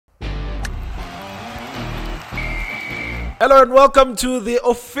Hello and welcome to the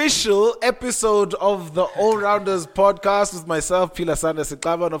official episode of the All Rounders podcast with myself, Pila Sanda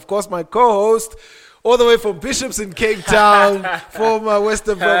Siklava, and of course my co-host, all the way from Bishops in Cape Town, former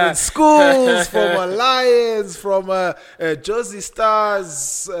Western Province Schools, former Lions, from Josie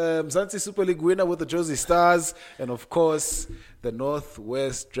Stars, Mzansi Super League winner with the Josie Stars, and of course the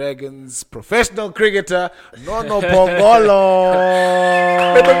Northwest Dragons professional cricketer, Nono Pongolo.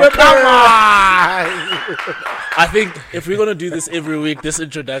 Come on! I think if we're going to do this every week, this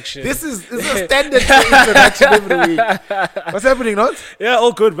introduction. This is a standard introduction every week. What's happening, not? Yeah,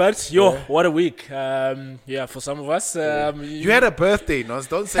 all good, but what a week. For some of us. You had a birthday, Nos.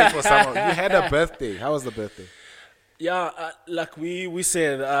 Don't say for some of you. had a birthday. How was the birthday? Yeah, like we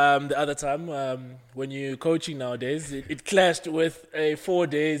said the other time, when you're coaching nowadays, it clashed with 4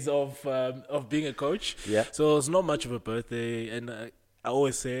 days of being a coach. Yeah. So it's not much of a birthday, and I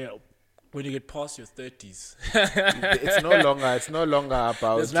always say, when you get past your 30s, it's no longer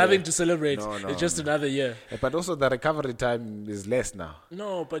about. There's nothing to celebrate. No, it's just another year. But also the recovery time is less now.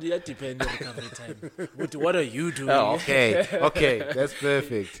 No, but that depends on recovery time. What are you doing? Oh, okay, that's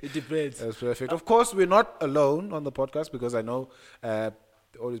perfect. It depends. That's perfect. Of course, we're not alone on the podcast because I know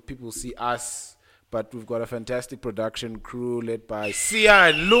all these people see us, but we've got a fantastic production crew led by Sia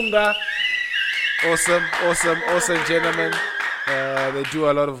and Lunga. Awesome gentlemen. They do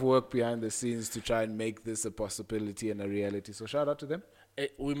a lot of work behind the scenes to try and make this a possibility and a reality. So shout out to them.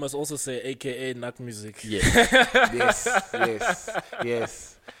 We must also say AKA Nak Music. Yes.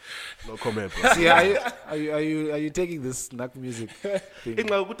 No comment, bro. See, are you taking this Nak Music thing?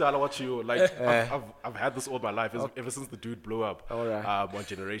 I've had this all my life ever since the dude blew up. All right. On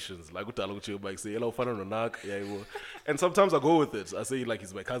Generations. Like say hello, fun on Nak. And sometimes I go with it. I say like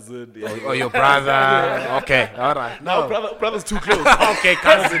he's my cousin. Or your brother. Okay, all right. No, brother's too close. Okay,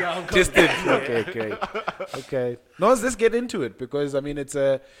 cousin. Distant. Okay. No, let's get into it because I mean it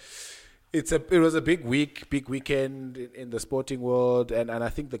was a big weekend in the sporting world, and I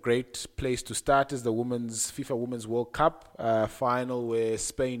think the great place to start is the FIFA Women's World Cup final where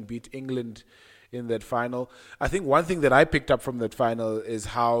Spain beat England in that final. I think one thing that I picked up from that final is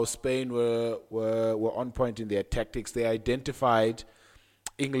how Spain were on point in their tactics. They identified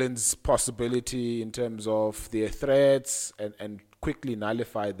England's possibility in terms of their threats and quickly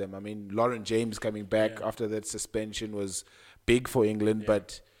nullified them. I mean, Lauren James coming back after that suspension was big for England,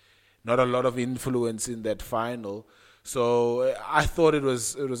 but not a lot of influence in that final. So I thought it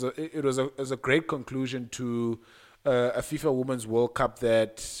was a great conclusion to a FIFA Women's World Cup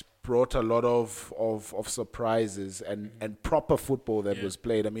that brought a lot of surprises and proper football that was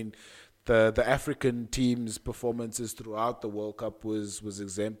played. I mean, the African team's performances throughout the World Cup was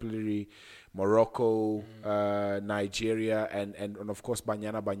exemplary. Morocco, Nigeria, and of course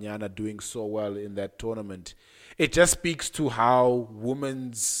Banyana doing so well in that tournament. It just speaks to how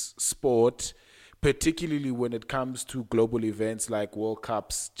women's sport, particularly when it comes to global events like World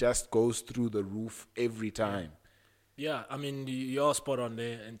Cups, just goes through the roof every time. Yeah, I mean, you're spot on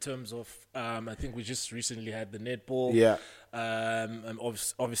there in terms of, I think we just recently had the netball. Yeah. And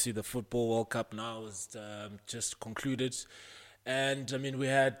obviously the Football World Cup now is just concluded. And, I mean, we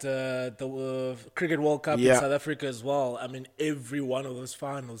had the Cricket World Cup in South Africa as well. I mean, every one of those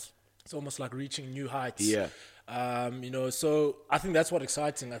finals, it's almost like reaching new heights. Yeah. So I think that's what's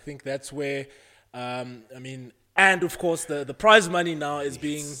exciting. I think that's where, and of course the prize money now is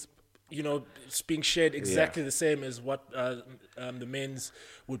being, it's being shared exactly the same as what the men's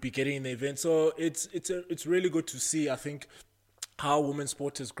would be getting in the event. So it's really good to see, I think, how women's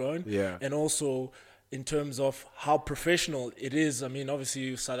sport has grown. Yeah. And also in terms of how professional it is. I mean,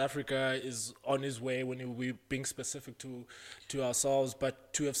 obviously South Africa is on his way when we're being specific to ourselves,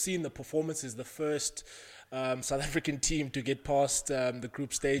 but to have seen the performances, the first South African team to get past the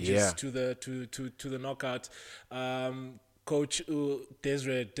group stages to the knockout. Coach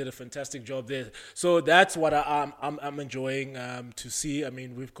Desiree did a fantastic job there. So that's what I'm enjoying to see. I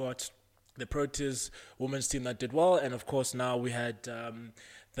mean, we've got the Proteas women's team that did well, and of course now we had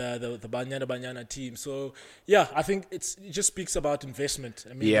the Banyana team. So yeah, I think it just speaks about investment.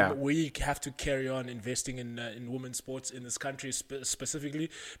 I mean, we have to carry on investing in women's sports in this country specifically,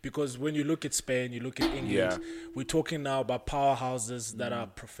 because when you look at Spain, you look at England, we're talking now about powerhouses that are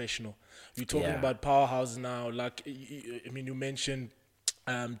professional. We're talking about powerhouses now, like, I mean, you mentioned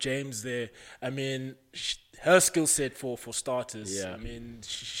James there. I mean, her skill set for starters. I mean,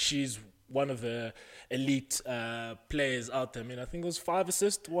 she's one of the elite players out there. I mean, I think it was 5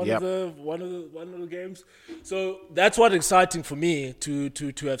 assists one Yep. of the games. So that's what's exciting for me to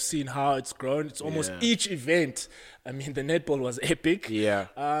have seen how it's grown. It's almost each event. I mean, the netball was epic. Yeah.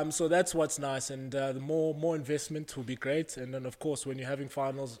 So that's what's nice, and the more investment will be great. And then, of course, when you're having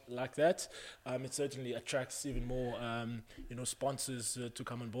finals like that, it certainly attracts even more, sponsors to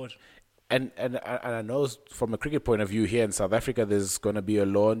come on board. And I know from a cricket point of view here in South Africa, there's going to be a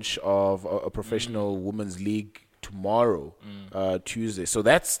launch of a professional women's league tomorrow, Tuesday. So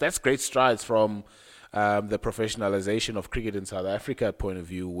that's great strides from the professionalization of cricket in South Africa point of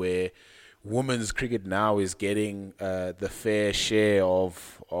view, where women's cricket now is getting the fair share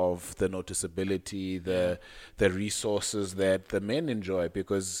of the noticeability, the resources that the men enjoy.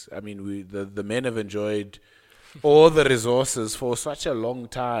 Because I mean, the men have enjoyed all the resources for such a long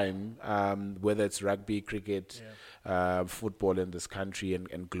time, whether it's rugby, cricket, football in this country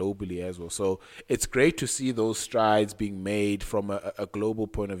and globally as well. So it's great to see those strides being made from a global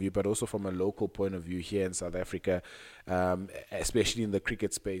point of view, but also from a local point of view here in South Africa, especially in the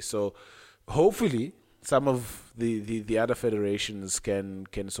cricket space. So hopefully some of the other federations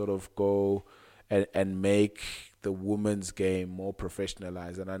can sort of go and make the women's game more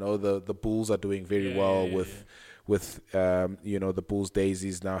professionalized. And I know the Bulls are doing very well with the Bulls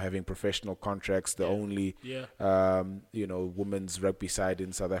Daisies now having professional contracts, the only women's rugby side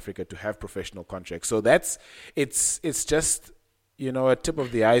in South Africa to have professional contracts. So it's just a tip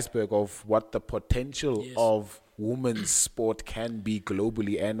of the iceberg of what the potential of women's sport can be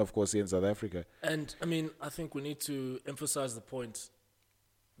globally and of course here in South Africa. And I mean, I think we need to emphasize the point.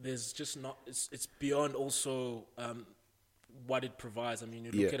 There's just not, it's beyond also what it provides. I mean,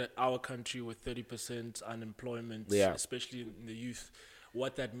 you look at our country with 30% unemployment, especially in the youth.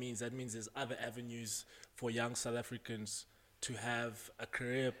 What that means there's other avenues for young South Africans to have a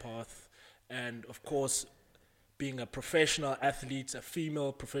career path. And of course, being a professional athlete, a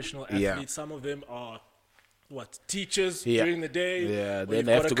female professional athlete, some of them are teachers during the day. Yeah, then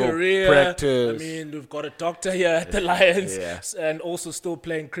they have to career. Go practice. I mean, we've got a doctor here at the Lions and also still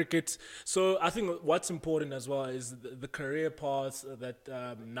playing cricket. So I think what's important as well is the career paths that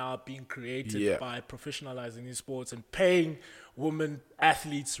now being created by professionalizing these sports and paying women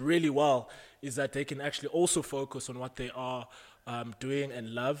athletes really well, is that they can actually also focus on what they are doing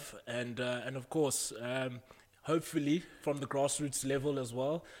and love. And of course, hopefully from the grassroots level as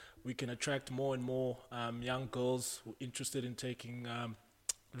well, we can attract more and more young girls who are interested in taking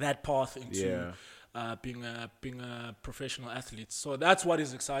that path into being a professional athlete. So that's what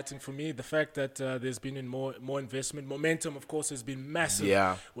is exciting for me. The fact that there's been more investment. Momentum, of course, has been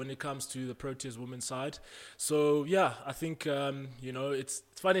massive when it comes to the Proteas women's side. So, I think, it's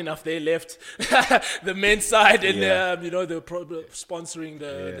funny enough, they left the men's side and, they were sponsoring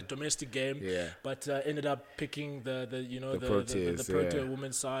the domestic game, but ended up picking the Protea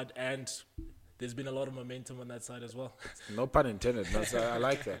women's side, and there's been a lot of momentum on that side as well. No pun intended. No, so I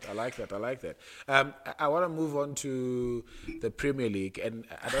like that. I like that. I want to move on to the Premier League, and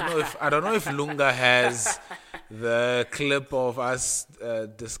I don't know if Lunga has the clip of us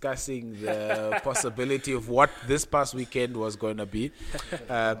discussing the possibility of what this past weekend was going to be,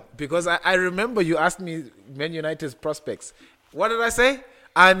 because I remember you asked me Man United's prospects. What did I say?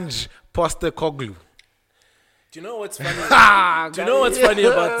 Ange Postecoglou. Do you know what's funny? Do you know what's funny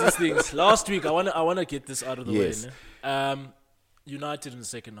about these things? Last week, I wanna get this out of the way. No? United in the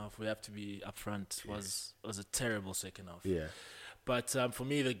second half, we have to be upfront, was a terrible second half. Yeah. But for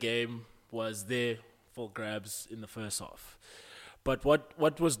me, the game was there for grabs in the first half. But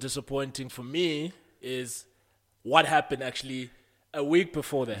what was disappointing for me is what happened actually a week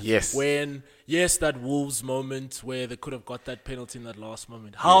before that. Yes. When, that Wolves moment where they could have got that penalty in that last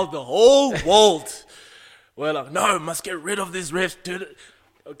moment. How the whole world... Well, no, must get rid of this ref.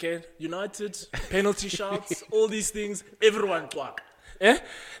 Okay, United, penalty shouts, all these things, everyone talk.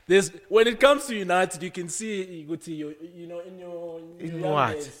 When it comes to United, you can see, in your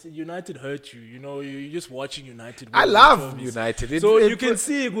young days, United hurt you. You're just watching United. I love United. So you can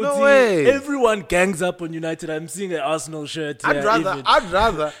see, everyone gangs up on United. I'm seeing an Arsenal shirt. I'd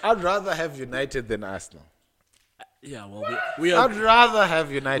rather have United than Arsenal. Yeah, well, I'd rather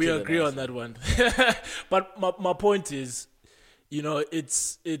have United. We agree on that one. But my point is,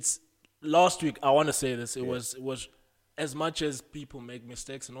 it's last week. I want to say this. It was as much as people make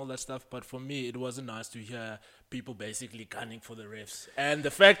mistakes and all that stuff. But for me, it wasn't nice to hear people basically gunning for the refs. And the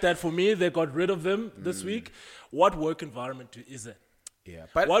fact that for me they got rid of them this week. What work environment is it? Yeah,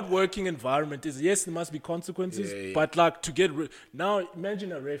 but what working environment is? Yes, there must be consequences. But to get now,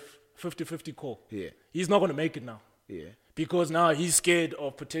 imagine a ref 50-50 call. Yeah, he's not going to make it now. Yeah. Because now he's scared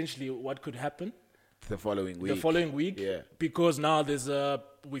of potentially what could happen The following week. Yeah. Because now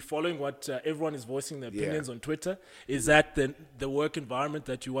we're following what everyone is voicing their opinions on Twitter. Is that the work environment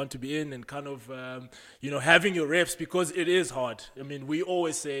that you want to be in, and kind of having your reps, because it is hard. I mean, we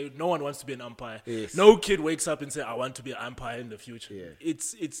always say no one wants to be an umpire. Yes. No kid wakes up and say, I want to be an umpire in the future. Yeah.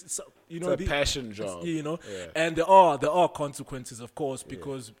 It's It's a passion job. And there are consequences, of course,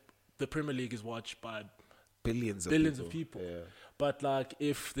 because the Premier League is watched by billions of people. Yeah. But like,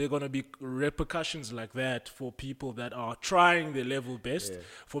 if there are going to be repercussions like that for people that are trying their level best,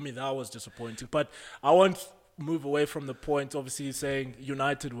 for me that was disappointing. But I won't move away from the point, obviously, saying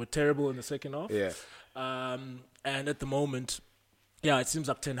United were terrible in the second half. Yeah. And at the moment, it seems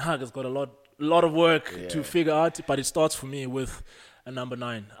like Ten Hag has got a lot of work to figure out. But it starts for me with a number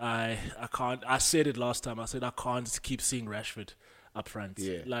 9. I can't. I said it last time. I said I can't keep seeing Rashford up front.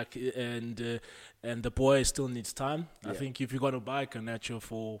 And the boy still needs time. I think if you're going to buy Garnacho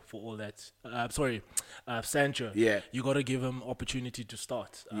for all that, Sancho, you got to give him opportunity to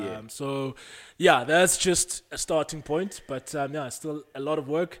start. That's just a starting point. But still a lot of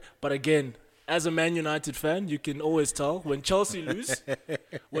work. But again, as a Man United fan, you can always tell when Chelsea lose,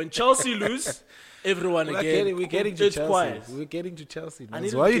 everyone we're getting to it's Chelsea. quiet. We're getting to Chelsea. I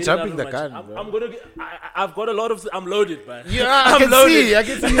need Why are to you get jumping it the out gun, of my bro? I'm gonna. I've got a lot of. I'm loaded, man. Yeah, I'm I can loaded. see. I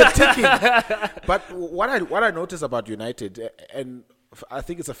can see you're ticking. But what I notice about United, and I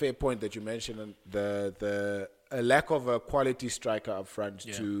think it's a fair point that you mentioned, the lack of a quality striker up front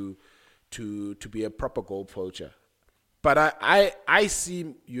to be a proper goal poacher. But I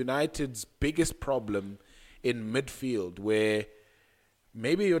see United's biggest problem in midfield, where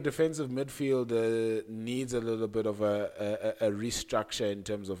maybe your defensive midfield needs a little bit of a restructure in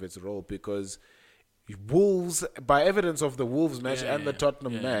terms of its role, because Wolves, by evidence of the Wolves match and the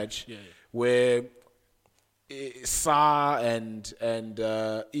Tottenham match, where Sa and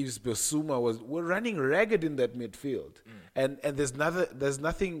Yves Bissouma were running ragged in that midfield, and there's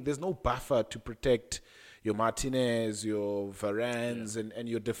no buffer to protect your Martinez, your Varans, and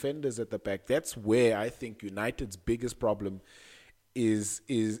your defenders at the back. That's where I think United's biggest problem is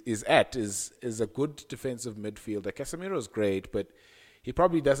a good defensive midfielder. Casemiro is great, but he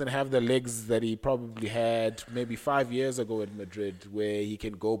probably doesn't have the legs that he probably had maybe 5 years ago at Madrid, where he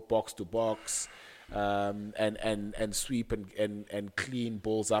can go box to box and sweep and clean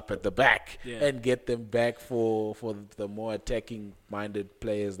balls up at the back and get them back for the more attacking minded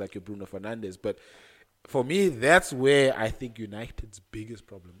players like your Bruno Fernandes. But for me, that's where I think United's biggest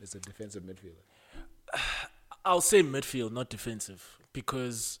problem is a defensive midfielder. I'll say midfield, not defensive,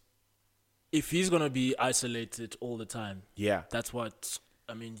 because if he's going to be isolated all the time, that's what,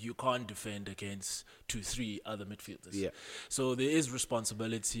 I mean, you can't defend against 2-3 other midfielders. Yeah. So there is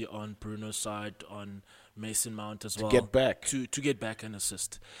responsibility on Bruno's side, on Mason Mount as well. To get back. To get back and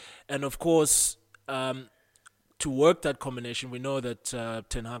assist. And of course, to work that combination, we know that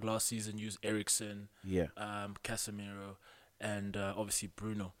Ten Hag last season used Eriksen, Casemiro, and obviously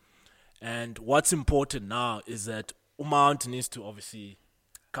Bruno. And what's important now is that Mount needs to obviously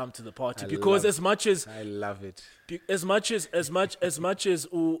come to the party, because I love it. As much as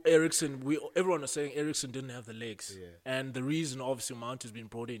Eriksen, everyone was saying Eriksen didn't have the legs, and the reason obviously Mount has been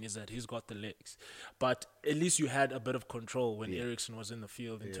brought in is that he's got the legs. But at least you had a bit of control when Eriksen was in the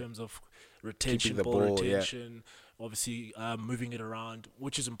field in terms of retention, ball retention, obviously moving it around,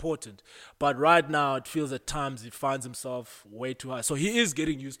 which is important. But right now, it feels at times he finds himself way too high. So he is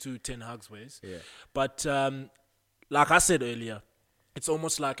getting used to Ten Hag's ways. Yeah. But like I said earlier, it's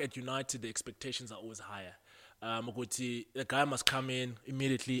almost like at United, the expectations are always higher. The guy must come in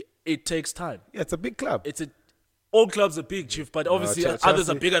immediately. It takes time. Yeah, it's a big club. All clubs are big, Chief, but obviously others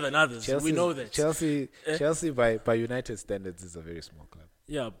are bigger than others. We know that. Chelsea by United standards, is a very small club.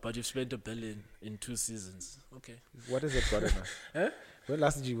 Yeah, but you've spent $1 billion in 2 seasons. Okay. What is it got now? When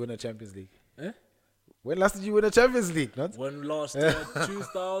last did you win a Champions League? When last did you win a Champions League? When last?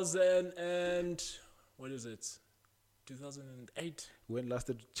 2000 and... What is it? 2008. When last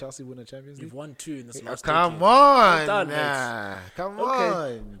did Chelsea win a Champions League? You've won 2 in this last Come decade. on. Come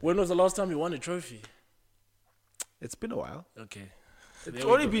on. When was the last time you won a trophy? It's been a while. Okay. It's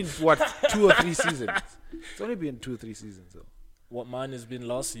only been, 2 or 3 seasons? It's only been 2 or 3 seasons, though. What mine has been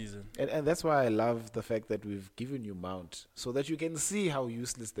last season. And that's why I love the fact that we've given you Mount, so that you can see how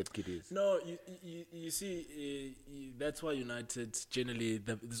useless that kid is. No, you see, that's why United generally,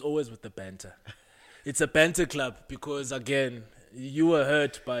 there's always with the banter. It's a banter club because, again, you were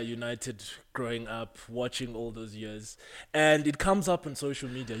hurt by United growing up, watching all those years. And it comes up on social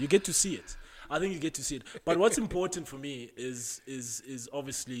media. You get to see it. I think you get to see it. But what's important for me is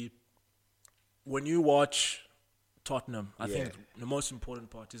obviously when you watch Tottenham, I think the most important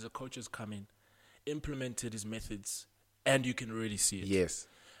part is the coach has come in, implemented his methods, and you can really see it. Yes.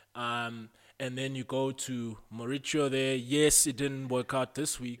 And then you go to Mauricio there. Yes, it didn't work out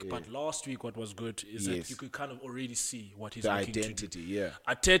this week, but last week what was good is that you could kind of already see what he's looking identity, to do. yeah.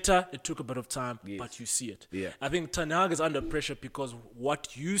 Arteta, it took a bit of time, but you see it. Yeah. I think Ten Hag is under pressure because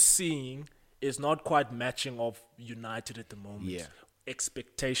what you're seeing is not quite matching of United at the moment. Yeah.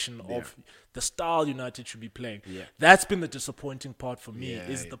 Expectation of the style United should be playing. Yeah. That's been the disappointing part for me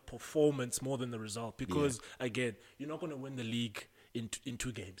is Yeah. the performance more than the result because, again, you're not going to win the league in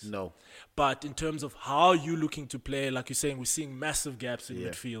 2 games. No. But in terms of how you're looking to play, like you're saying, we're seeing massive gaps in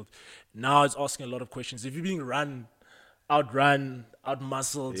midfield. Now it's asking a lot of questions. If you're being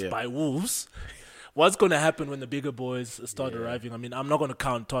out-muscled by Wolves, what's going to happen when the bigger boys start arriving? I mean, I'm not going to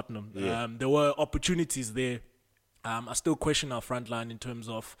count Tottenham. Yeah. There were opportunities there. I still question our front line in terms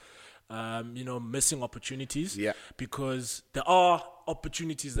of, missing opportunities. Yeah. Because there are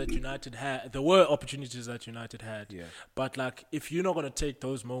opportunities that United had. There were opportunities that United had. Yeah. But, like, if you're not going to take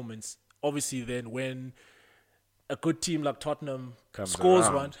those moments, obviously then when a good team like Tottenham scores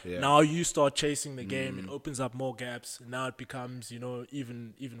one, now you start chasing the game. It opens up more gaps. Now it becomes,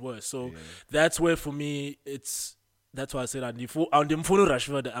 even worse. So that's where, for me, that's why I said Andimfuno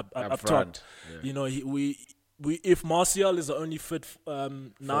Rashford up top. Yeah. If Martial is the only fit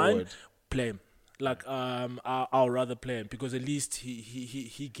 9, play him. Like I'll rather play him because at least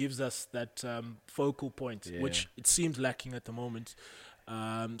he gives us that focal point, which it seems lacking at the moment.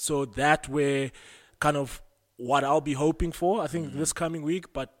 So that way, kind of what I'll be hoping for, I think this coming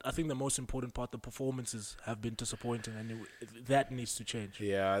week. But I think the most important part, the performances have been disappointing, and that needs to change.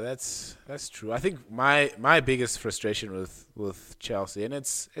 Yeah, that's true. I think my biggest frustration with Chelsea, and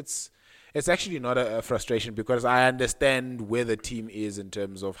it's actually not a frustration because I understand where the team is in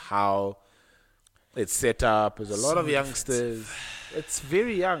terms of how it's set up. There's a lot of youngsters. It's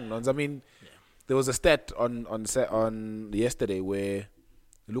very young. Nons. I mean, there was a stat on yesterday where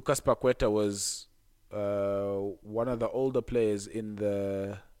Lucas Paqueta was one of the older players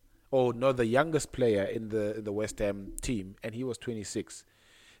the youngest player in the West Ham team, and he was 26.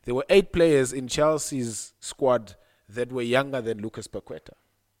 There were 8 players in Chelsea's squad that were younger than Lucas Paqueta.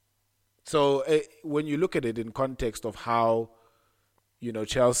 So when you look at it in context of how,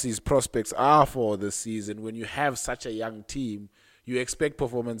 Chelsea's prospects are for this season, when you have such a young team, you expect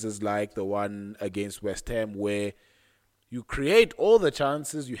performances like the one against West Ham where you create all the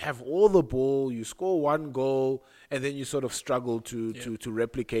chances, you have all the ball, you score 1 goal, and then you sort of struggle to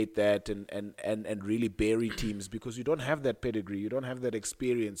replicate that and really bury teams because you don't have that pedigree, you don't have that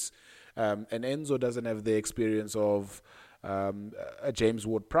experience. And Enzo doesn't have the experience of a James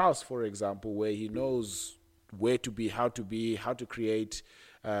Ward-Prowse, for example, where he knows where to be, how to create,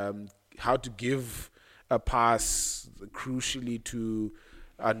 how to give a pass crucially to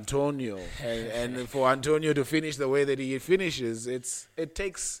Antonio, and for Antonio to finish the way that he finishes, it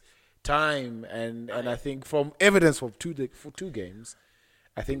takes time, and I think from evidence for 2 games,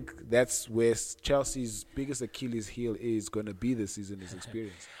 I think that's where Chelsea's biggest Achilles heel is going to be this season is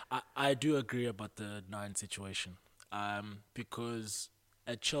experience. I do agree about the 9 situation. Because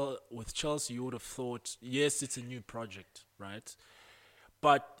with Chelsea, you would have thought, yes, it's a new project, right?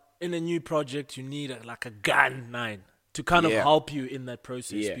 But in a new project, you need a gun 9 to kind of help you in that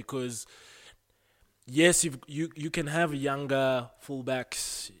process. Because, yes, you can have younger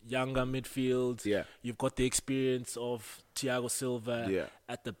fullbacks, younger midfield. Yeah. You've got the experience of Thiago Silva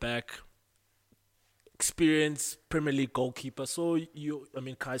at the back. Experienced Premier League goalkeeper. So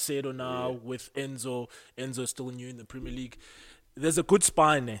Caicedo now with Enzo. Enzo still new in the Premier League. There's a good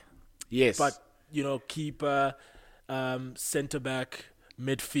spine there. Yes. But, keeper, centre back,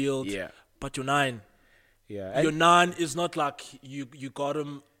 midfield. Yeah. But your 9. Yeah. Your 9 is not like you got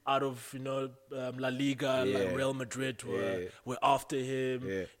him out of, La Liga, like Real Madrid were after him.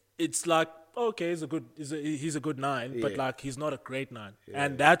 Yeah. It's like, okay, he's a good 9, but he's not a great 9. Yeah.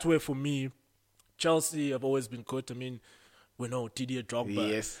 And that's where for me Chelsea have always been good. I mean, we know Didier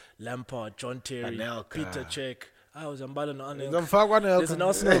Drogba, Lampard, John Terry, Anelka. Peter Cech. There's an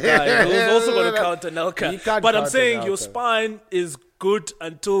Arsenal guy who's also going to count Anelka. But I'm saying your spine is good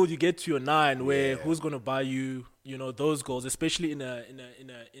until you get to your 9, where who's going to buy you, those goals, especially in a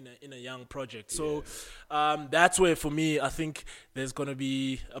young project. So that's where, for me, I think there's going to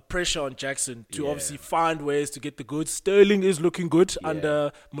be a pressure on Jackson to obviously find ways to get the goods. Sterling is looking good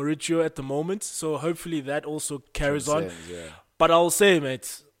under Mauricio at the moment, so hopefully that also carries on. But I'll say,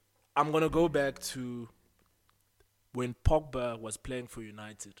 mate, I'm going to go back to when Pogba was playing for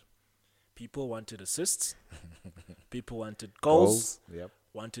United. People wanted assists. People wanted goals.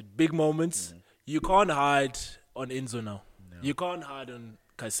 Wanted big moments. You can't hide on Enzo now. No. You can't hide on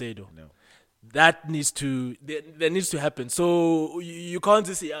Caicedo. No. That needs to that needs to happen. So you can't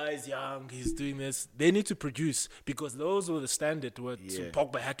just say, he's young, he's doing this. They need to produce, because those were the standard what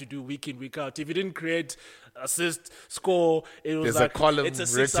Pogba had to do week in, week out. If he didn't create, assist, score, it was There's a column it's a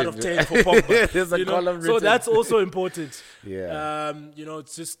 6 out of written. 10 for Pogba. There's a column So written. that's also important. Yeah.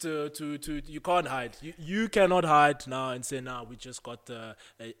 It's just to you can't hide. You cannot hide now and say, we just got a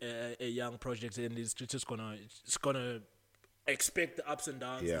young project and it's gonna expect the ups and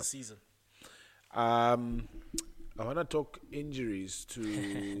downs this season. I want to talk injuries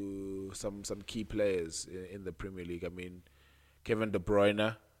to some key players in the Premier League. I mean, Kevin De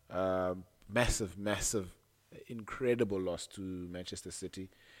Bruyne, massive, incredible loss to Manchester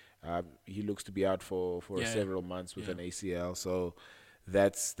City. He looks to be out for several months with an ACL, so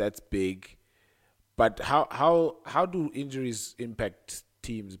that's big. But how do injuries impact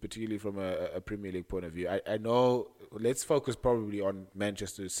teams, particularly from a Premier League point of view? I know. Let's focus probably on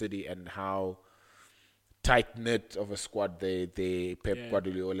Manchester City and how tight-knit of a squad they Pep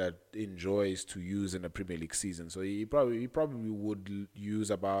Guardiola enjoys to use in a Premier League season. So he probably would use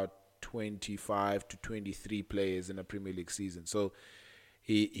about 25 to 23 players in a Premier League season. So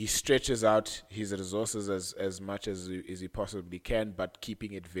he stretches out his resources as much as he possibly can, but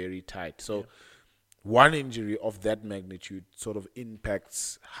keeping it very tight. So one injury of that magnitude sort of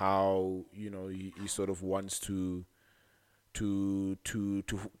impacts how he sort of wants to sort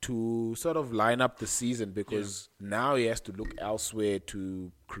of line up the season, because now he has to look elsewhere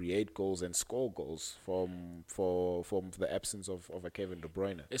to create goals and score goals from the absence of a Kevin De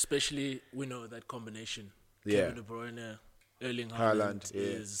Bruyne. Especially, we know that combination, Kevin De Bruyne, Erling Haaland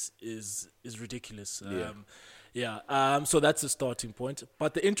is ridiculous. So that's a starting point.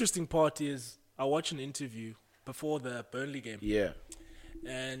 But the interesting part is, I watched an interview before the Burnley game. Yeah,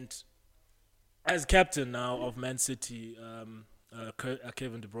 and as captain now of Man City,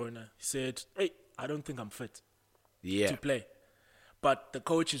 Kevin De Bruyne, he said, "Hey, I don't think I'm fit to play, but the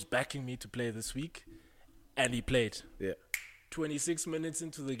coach is backing me to play this week," and he played. 26 minutes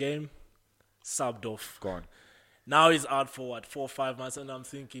into the game, subbed off. Gone. Now he's out for 4 or 5 months, and I'm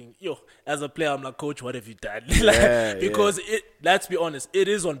thinking, as a player, I'm like, coach, what have you done? Because let's be honest, it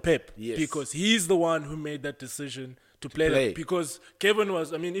is on Pep, because he's the one who made that decision to play. Because Kevin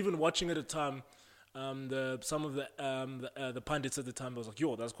was, even watching at the time, some of the pundits at the time was like,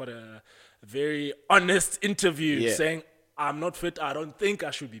 that's quite a very honest interview, saying, I'm not fit, I don't think I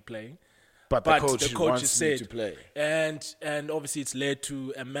should be playing. But the coach wants said me to play. And obviously it's led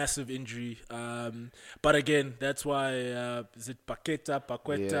to a massive injury. But again, that's why is it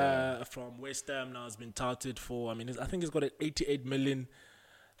Paqueta from West Ham now has been touted for, I think he's got an 88 million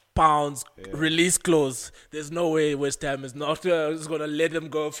pounds release clause. There's no way West Ham is not is going to let them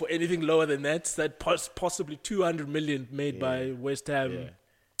go for anything lower than that. That possibly 200 million made by West Ham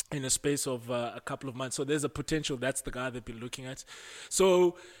in a space of a couple of months. So there's a potential. That's the guy they've been looking at.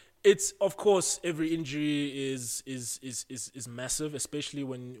 So it's, of course, every injury is massive, especially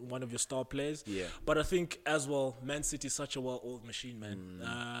when one of your star players. Yeah. But I think as well, Man City is such a well-oiled machine,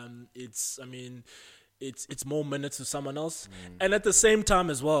 man. It's more minutes to someone else. And at the same time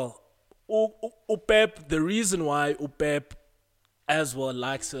as well, Pep, the reason why Pep as well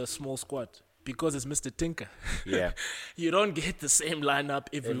likes a small squad, because it's Mr. Tinker. Yeah. You don't get the same lineup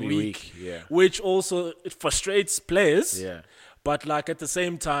every week. Which also it frustrates players. Yeah. But at the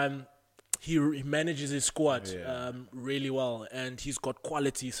same time, he manages his squad really well, and he's got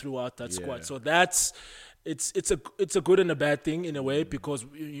quality throughout that squad. So that's it's a good and a bad thing in a way, because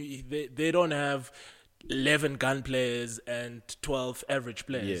they don't have 11 gun players and 12 average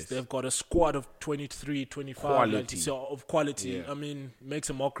players. Yes. They've got a squad of 23, 25 so of quality. Yeah.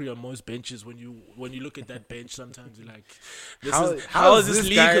 Makes a mockery on most benches when you look at that bench. Sometimes you're like, how is this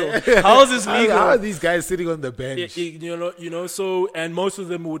legal? How is this legal? How are these guys sitting on the bench? So, and most of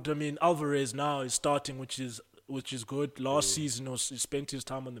them would. Alvarez now is starting, which is good. Last season he spent his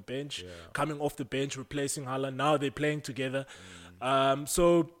time on the bench, coming off the bench, replacing Haaland. Now they're playing together.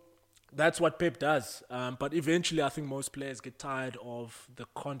 So that's what Pep does. But eventually, I think most players get tired of the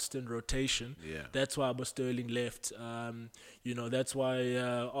constant rotation. Yeah. That's why Sterling left. That's why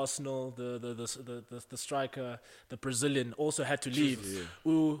Arsenal, the striker, the Brazilian, also had to leave.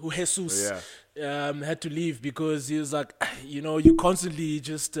 Jesus had to leave, because he was like, you constantly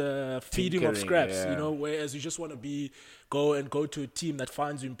just feeding off scraps. Whereas you just want to go to a team that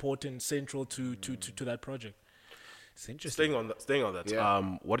finds you important, central to that project. It's interesting. Staying on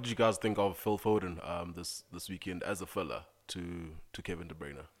that. What did you guys think of Phil Foden this weekend as a filler to Kevin De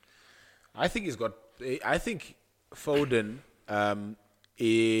Bruyne? I think Foden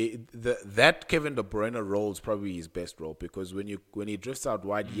that Kevin De Bruyne role is probably his best role, because when he drifts out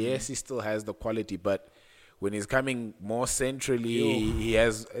wide, yes, he still has the quality, but when he's coming more centrally,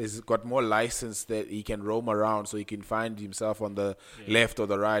 he's got more license that he can roam around, so he can find himself on the left or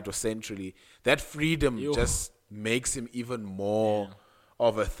the right or centrally. That freedom just makes him even more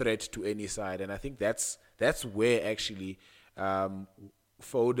of a threat to any side, and I think that's where actually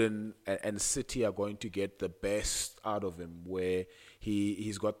Foden and City are going to get the best out of him, where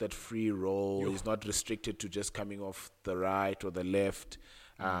he's got that free role. He's not restricted to just coming off the right or the left.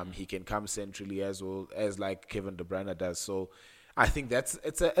 He can come centrally as well as like Kevin De Bruyne does. So I think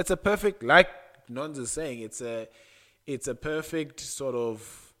it's a perfect, like Nons is saying, it's a perfect sort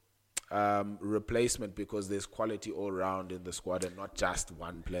of replacement, because there's quality all around in the squad and not just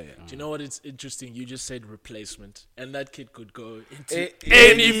one player. Do you know what? It's interesting. You just said replacement, and that kid could go into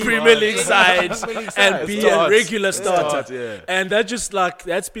any Premier League side and be a regular starter. And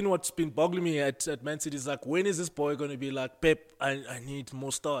that's been what's been boggling me at Man City. Is like, when is this boy going to be like, Pep, I need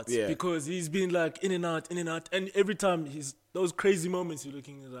more starts? Because he's been like in and out, and every time he's those crazy moments, you're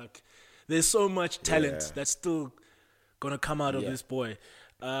looking at like, there's so much talent that's still gonna come out of this boy.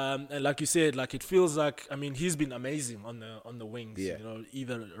 And like you said, like it feels like, I mean, he's been amazing on the wings, you know,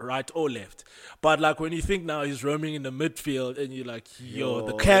 either right or left. But like when you think now he's roaming in the midfield, and you're like,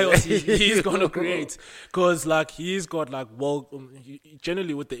 the chaos he's gonna create, because like he's got like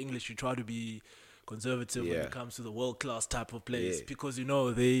generally with the English you try to be conservative when it comes to the world-class type of players, because you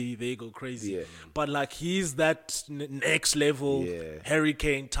know they go crazy. But like he's that next level Harry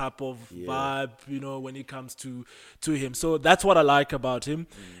Kane type of vibe, you know, when it comes to him. So that's what I like about him.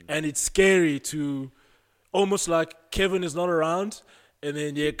 And it's scary to almost like Kevin is not around, and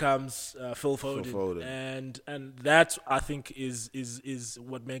then here comes Phil Foden. And that, I think, is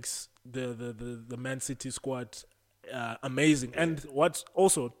what makes the Man City squad amazing. And what's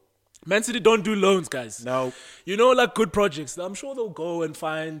also, Man City don't do loans, guys. No. You know, like good projects. I'm sure they'll go and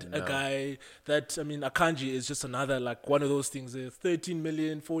find a guy that, I mean, Akanji is just another, like one of those things. 13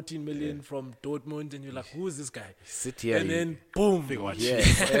 million, 14 million from Dortmund, and you're like, who is this guy? City, and then, boom. You're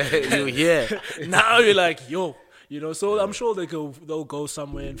here. Now you're like, yo. You know, so I'm sure they'll go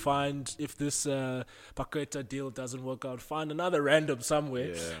somewhere and find, if this Paqueta deal doesn't work out, find another random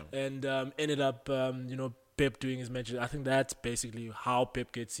somewhere, and ended up, you know, Pep doing his mention. I think that's basically how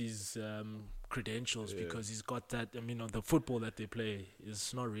Pep gets his credentials, because he's got that. I mean, the football that they play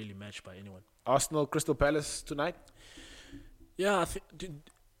is not really matched by anyone. Arsenal, Crystal Palace tonight? Yeah, I think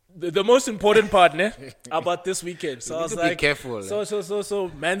the most important part about this weekend. So I was like, be careful. So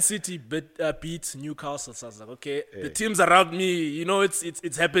Man City beat Newcastle. So I was like, okay, the teams around me, you know,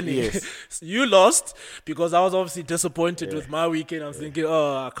 it's happening. Yes. So you lost, because I was obviously disappointed with my weekend. I'm thinking,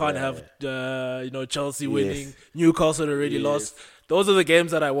 I can't have you know, Chelsea winning. Newcastle already lost. Those are the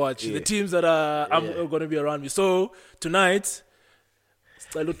games that I watch. The teams that are going to be around me. So tonight,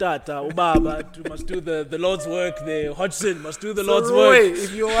 Salutata, Ubaba must do the Lord's work there. Hodgson must do the Lord's work.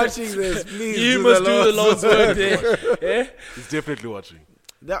 If you're watching this, please you must do the Lord's work there. He's definitely watching.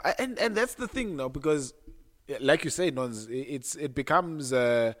 And that's the thing now, because like you say, Nons, it becomes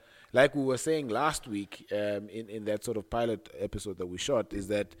like we were saying last week in that sort of pilot episode that we shot, is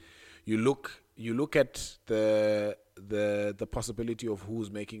that you look at the possibility of who's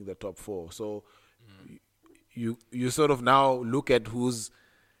making the top four. So you sort of now look at who's,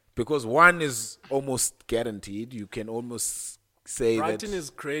 because one is almost guaranteed. You can almost say Brighton that is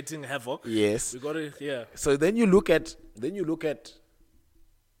creating havoc. Yes, we got it. So then you look at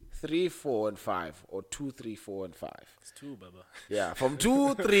 3, 4, and 5, or 2, 3, 4, and 5. It's 2, Baba. Yeah, from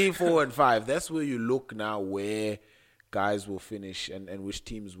 2, 3, 4, and 5. That's where you look now where guys will finish and which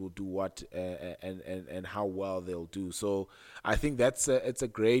teams will do what and how well they'll do. So I think it's a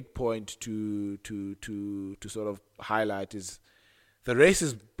great point to sort of highlight, is the race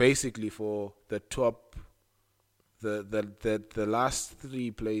is basically for the top, the last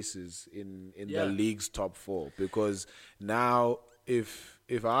 3 places in the league's top 4, because now if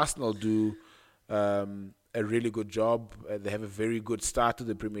Arsenal do a really good job, they have a very good start to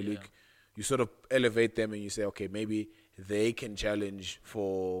the Premier League, you sort of elevate them and you say, okay, maybe they can challenge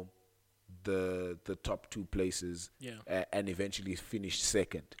for the top 2 places and eventually finish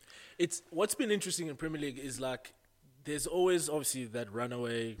second. It's what's been interesting in Premier League is like there's always obviously that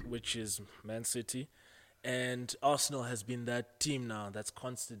runaway, which is Man City, and Arsenal has been that team now that's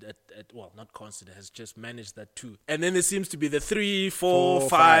constant at well, not constant, has just managed that too. And then there seems to be the 3, 4,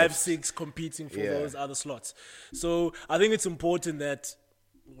 5, 6 competing for those other slots. So I think it's important that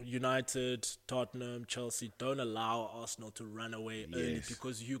United, Tottenham, Chelsea don't allow Arsenal to run away early,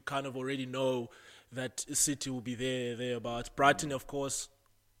 because you kind of already know that City will be thereabouts. Brighton, of course,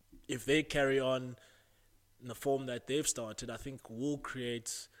 if they carry on in the form that they've started, I think will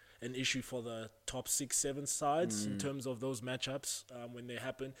create an issue for the top 6-7 sides in terms of those matchups when they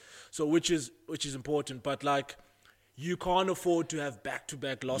happen. So which is important, but like you can't afford to have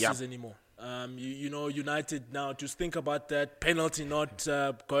back-to-back losses anymore. You know, United now, just think about that penalty not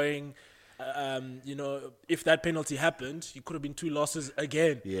going. You know, if that penalty happened, you could have been 2 losses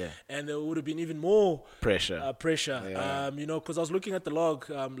again. Yeah. And there would have been even more Pressure. Yeah. You know, because I was looking at the log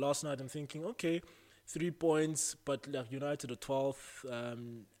last night and thinking, okay, 3 points, but like United are 12th.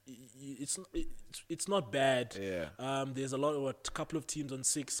 It's not bad. Yeah. There's a couple of teams on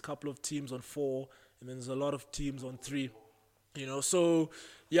 6, couple of teams on 4, and then there's a lot of teams on 3. You know, so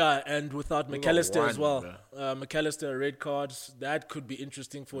yeah, and without McAllister as well, McAllister, red cards, that could be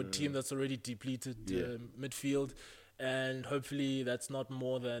interesting for a team that's already depleted midfield, and hopefully that's not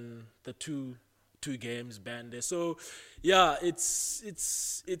more than the two games banned there. So yeah, it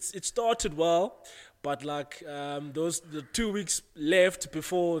started well, but like the 2 weeks left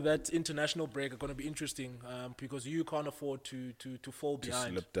before that international break are going to be interesting because you can't afford to fall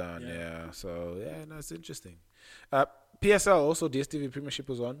behind. To slip down, yeah. So yeah, no, it's interesting. PSL also, DStv Premiership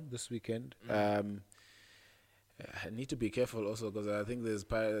was on this weekend. I need to be careful also because I think there's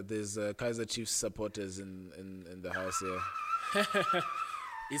Kaizer Chiefs supporters in the house here.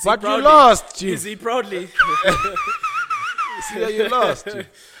 But you lost, Chief. Is he proudly? See how you lost, Chief.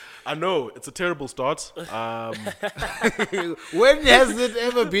 I know it's a terrible start. When has it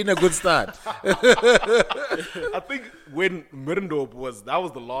ever been a good start? I think when Middendorp was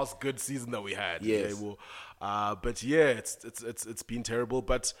the last good season that we had. Yes. Yeah, well, but yeah, it's been terrible.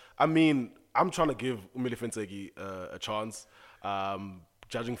 But I mean, I'm trying to give Umile Fentegi a chance.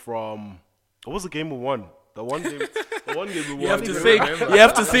 Judging from what was the game we won? The one game we won. You have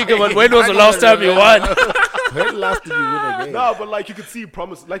to think about when was the last time you won. When last did you win a game? No, but like you could see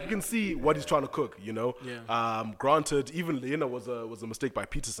promise. Like you can see what he's trying to cook. You know. Yeah. Granted, even Lena was a mistake by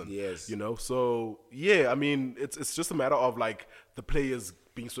Peterson. Yes. You know. So yeah, I mean, it's just a matter of like the players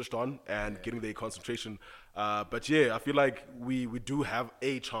being switched on and getting their concentration. But yeah, I feel like we do have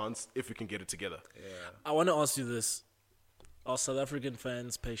a chance if we can get it together. Yeah. I want to ask you this: are South African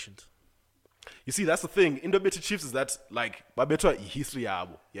fans patient? You see, that's the thing. In the Better Chiefs is that like Babetwa history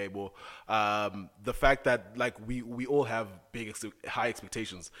yabo. Yeah, bro. The fact that like we all have high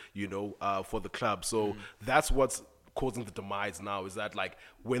expectations, you know, for the club. So that's what's causing the demise now. Is that like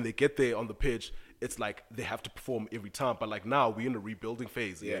when they get there on the pitch, it's like they have to perform every time. But like now we're in a rebuilding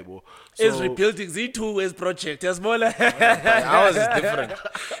phase. Yeah, bro. So, it's rebuilding Z2 is project. As more like Ours is different.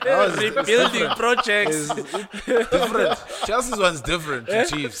 Ours is rebuilding projects. Different. Chelsea's one's different to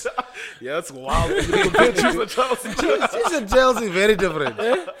Chiefs. Yeah, that's wild. You compare Chiefs and Chelsea. Chiefs and Chelsea, very different.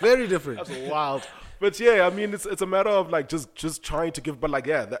 Very different. That's wild. But yeah, I mean, it's a matter of like just trying to give. But like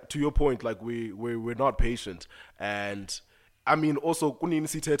yeah, to your point, like we're not patient. And I mean, also in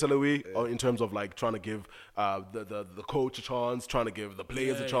terms of like trying to give the coach a chance, trying to give the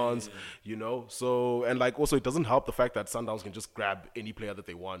players a chance, you know. So and like also it doesn't help the fact that Sundowns can just grab any player that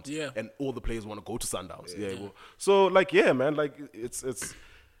they want, and all the players want to go to Sundowns. Yeah. Well, so like yeah, man, like it's a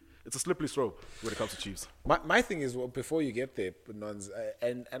slippery slope when it comes to Chiefs. My thing is, well, before you get there, Nons,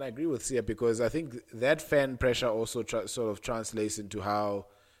 and I agree with Sia because I think that fan pressure also sort of translates into how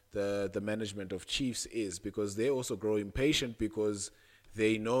the management of Chiefs is, because they also grow impatient because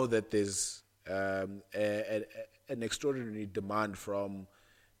they know that there's an extraordinary demand from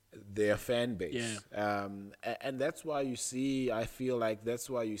their fan base. And that's why you see, I feel like that's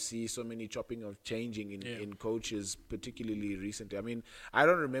why you see so many chopping of changing in coaches, particularly recently. I mean, I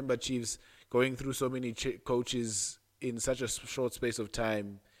don't remember Chiefs going through so many coaches in such a short space of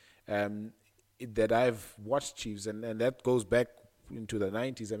time that I've watched Chiefs, and that goes back into the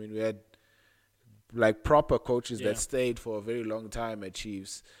 90s. I mean, we had like proper coaches that stayed for a very long time at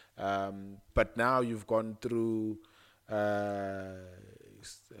Chiefs. But now you've gone through...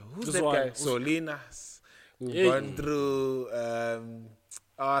 who's This that one. guy? Solinas. You've gone through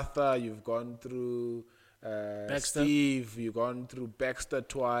Arthur. You've gone through Baxter. Steve. You've gone through Baxter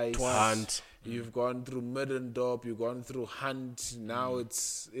twice. Hunt. You've gone through Middendorp. You've gone through Hunt. Now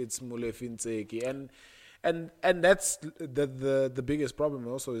it's Molefe Ntseki. And that's the biggest problem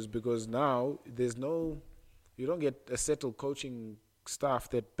also, is because now you don't get a settled coaching staff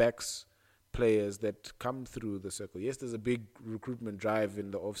that backs players that come through the circle. Yes, there's a big recruitment drive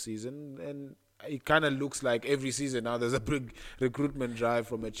in the off season, and it kind of looks like every season now there's a big recruitment drive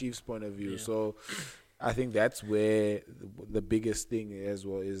from a Chiefs point of view. So I think that's where the biggest thing as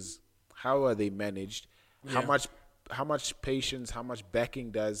well is, how are they managed? How much patience, how much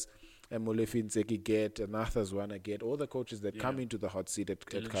backing does and Molefi Ntseki get, and Arthur's get, all the coaches that come into the hot seat at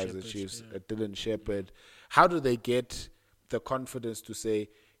Kaizer Chiefs, at Dylan Shepherd, how do they get the confidence to say,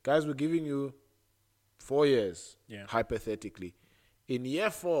 guys, we're giving you 4 years, hypothetically. In year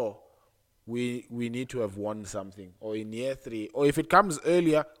 4, we need to have won something. Or in year 3, or if it comes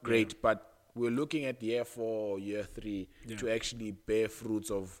earlier, great. But we're looking at year 4 or year 3 to actually bear fruits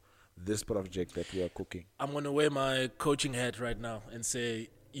of this project that we are cooking. I'm going to wear my coaching hat right now and say,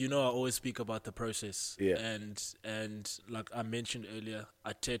 I always speak about the process. Yeah. And like I mentioned earlier,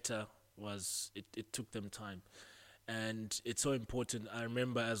 Arteta it took them time. And it's so important. I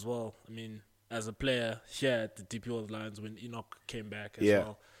remember as well, as a player here at the DP World Lions when Enoch came back as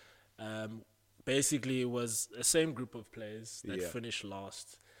well. Basically, it was the same group of players that finished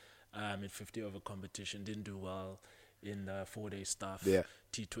last in 50 over competition, didn't do well in the 4-day stuff. Yeah.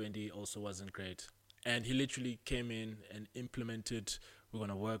 T20 also wasn't great. And he literally came in and implemented, we're going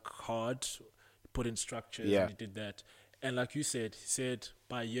to work hard, put in structures, and he did that. And like you said, he said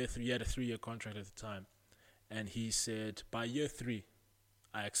by year 3, he had a 3-year contract at the time. And he said, by year 3,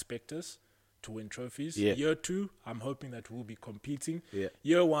 I expect us to win trophies. Yeah. Year 2, I'm hoping that we'll be competing. Yeah.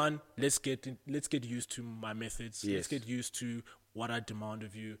 Year 1, let's get used to my methods. Yes. Let's get used to what I demand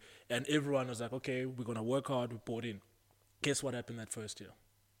of you. And everyone was like, okay, we're going to work hard. We bought in. Guess what happened that first year?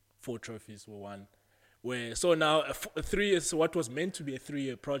 4 trophies were won. So now 3 years, so what was meant to be a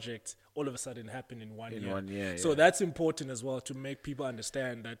 3-year project, all of a sudden happened in 1 year. In 1 year, So that's important as well to make people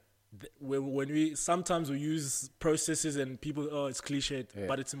understand that when we sometimes we use processes and people, it's cliched,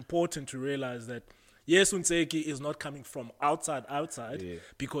 but it's important to realize that yes, Ntseki is not coming from outside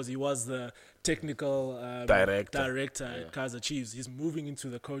because he was the technical director at Kaizer Chiefs. He's moving into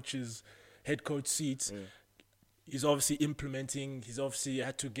the head coach seat. He's obviously implementing. He's obviously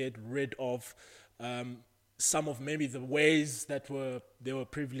had to get rid of some of maybe the ways that they were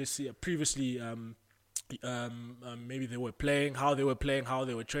previously maybe they were playing, how they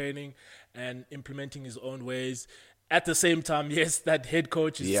were training, and implementing his own ways. At the same time, yes, that head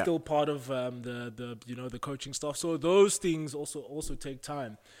coach is still part of the coaching staff. So those things also take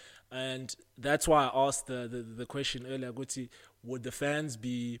time, and that's why I asked the question earlier, Guti, would the fans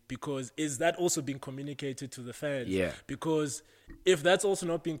be, because is that also being communicated to the fans? Yeah. Because if that's also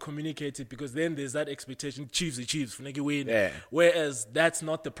not being communicated, because then there's that expectation, Chiefs, Funeki win. Yeah. Whereas that's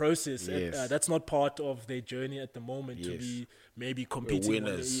not the process. Yes. That's not part of their journey at the moment to be maybe competing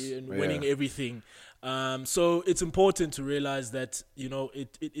and winning everything. So it's important to realize that,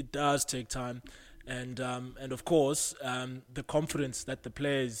 it does take time. And of course, the confidence that the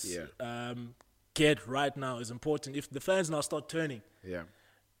players get right now is important. If the fans now start turning,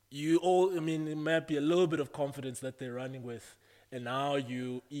 it might be a little bit of confidence that they're running with, and now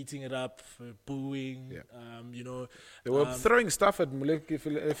you eating it up, booing. They were throwing stuff at Molefi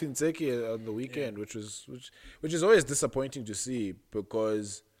Ntseki on the weekend, which is always disappointing to see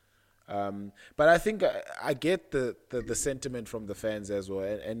because. But I think I get the sentiment from the fans as well,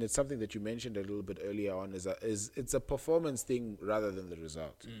 and it's something that you mentioned a little bit earlier on. Is it's a performance thing rather than the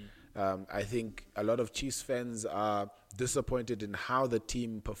result. I think a lot of Chiefs fans are disappointed in how the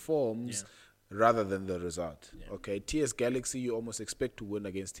team performs rather than the result. Okay, TS Galaxy, you almost expect to win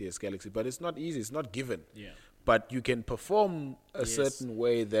against TS Galaxy, but it's not easy. It's not given. But you can perform a certain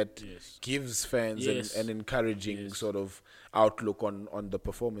way that gives fans an encouraging sort of outlook on the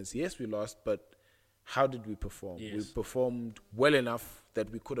performance. Yes, we lost, but how did we perform? We performed well enough that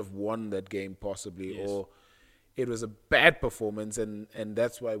we could have won that game possibly, or it was a bad performance and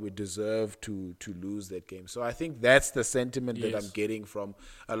that's why we deserve to lose that game. So I think that's the sentiment that I'm getting from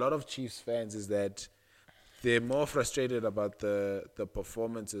a lot of Chiefs fans, is that they're more frustrated about the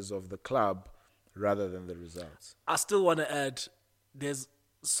performances of the club rather than the results. I still want to add,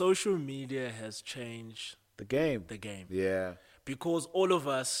 social media has changed the game. Yeah. Because all of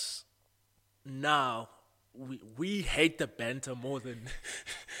us now, we hate the banter more than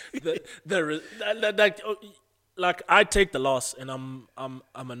like I take the loss and I'm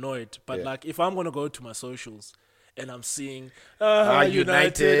annoyed. But like if I'm gonna go to my socials and I'm seeing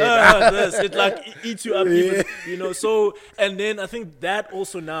United, this, it like eats you up, even, So, and then I think that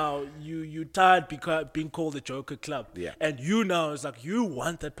also now you tired being called the Joker Club, and now it's like you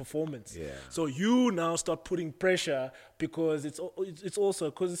want that performance, so you now start putting pressure because it's also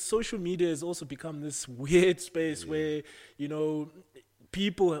because social media has also become this weird space where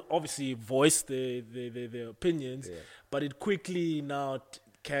people obviously voice their opinions, but it quickly now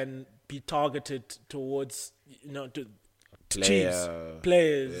can be targeted towards to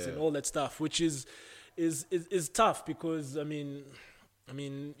players and all that stuff, which is tough because I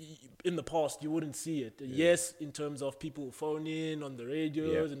mean, in the past, you wouldn't see it. Yes, in terms of people phone in on the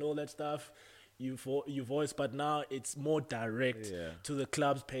radios and all that stuff, you voice, but now it's more direct to the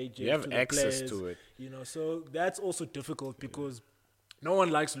club's pages. You have to the access players, to it. So that's also difficult because no one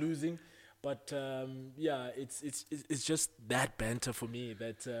likes losing. But it's just that banter for me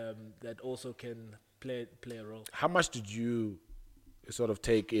that also can play a role. How much did you sort of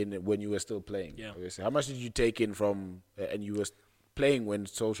take in when you were still playing? Yeah. Obviously? How much did you take in from and you were playing when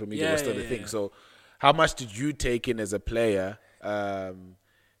social media was still a thing? Yeah. So how much did you take in as a player,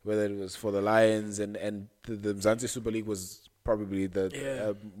 whether it was for the Lions and the Mzansi Super League was probably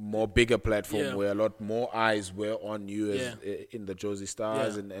the more bigger platform where a lot more eyes were on you as in the Josie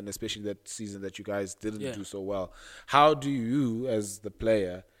Stars and especially that season that you guys didn't do so well. How do you as the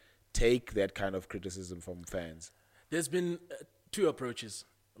player take that kind of criticism from fans? There's been two approaches,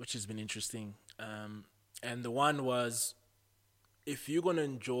 which has been interesting. And the one was, if you're going to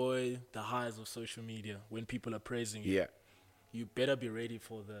enjoy the highs of social media when people are praising you, you better be ready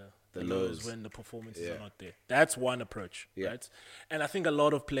for the lows when the performances are not there. That's one approach, right? And I think a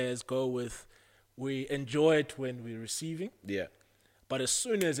lot of players go with, we enjoy it when we're receiving, but as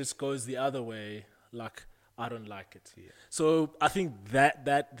soon as it goes the other way, like, I don't like it. So I think that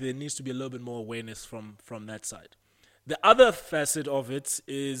there needs to be a little bit more awareness from that side. The other facet of it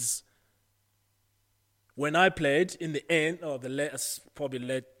is, when I played, in the end,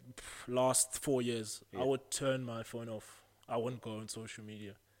 last 4 years, I would turn my phone off. I wouldn't go on social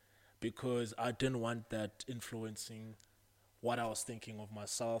media because I didn't want that influencing what I was thinking of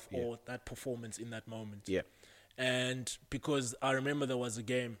myself or that performance in that moment. And because I remember there was a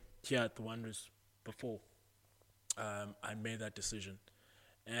game here at the Wanderers before I made that decision.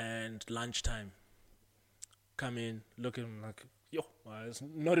 And lunchtime, come in, looking like, there's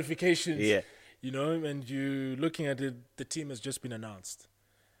notifications. And you looking at it, the team has just been announced.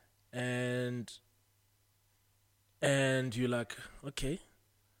 And you're like, okay,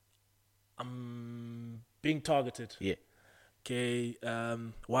 I'm being targeted. Okay,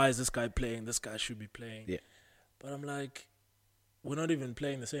 why is this guy playing? This guy should be playing. But I'm like, we're not even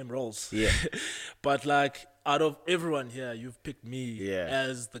playing the same roles. But like, out of everyone here, you've picked me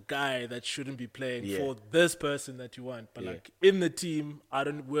as the guy that shouldn't be playing for this person that you want. But like in the team,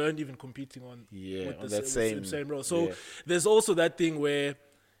 we weren't even competing on with the same role. So there's also that thing where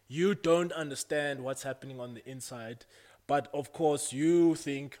you don't understand what's happening on the inside, but of course you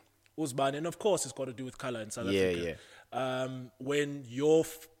think Usman, and of course it's got to do with color in South Africa. When your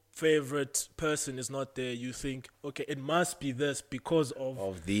favorite person is not there, you think, okay, it must be this because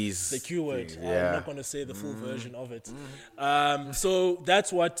of these the keyword. things, I'm not going to say the full version of it. So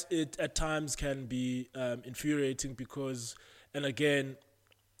that's what it at times can be infuriating because, and again,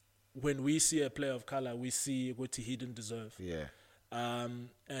 when we see a player of color, we see what he didn't deserve.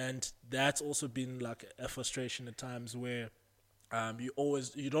 And that's also been like a frustration at times where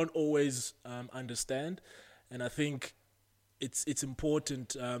you don't always understand, and I think it's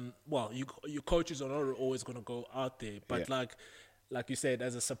important. Your coaches are not always going to go out there, but like you said,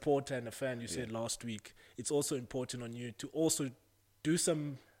 as a supporter and a fan, you said last week, it's also important on you to also do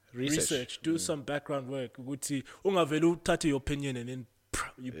some research, do some background work. Ungavelu uthathe your opinion and then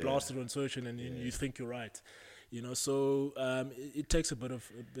you blast it on social and then you think you're right. So it takes a bit of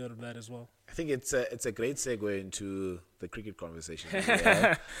that as well. I think it's a great segue into the cricket conversation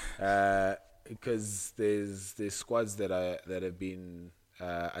because there's squads that have been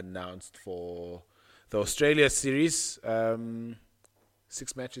announced for the Australia series.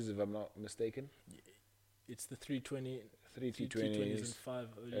 6 matches, if I'm not mistaken. It's the 3 T20s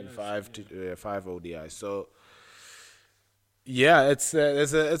and 5 ODIs. 5 ODIs. So. Yeah, it's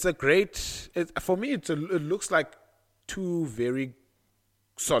a great. For me, it looks like 2 very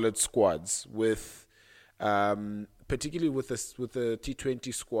solid squads with, particularly with the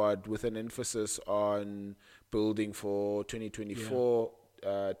T20 squad with an emphasis on building for 2024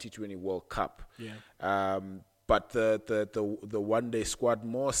 T20 World Cup. But the one day squad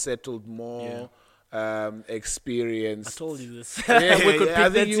more settled, more. Experience. I told you this. I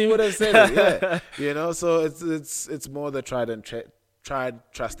think you would have said it. So it's more the tried,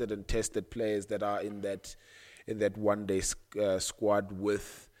 trusted, and tested players that are in that one day squad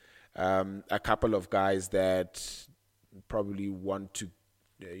with a couple of guys that probably want to.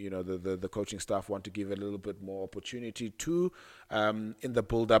 The coaching staff want to give a little bit more opportunity to in the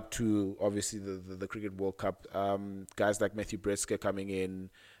build up to obviously the Cricket World Cup. Guys like Matthew Bretzker coming in.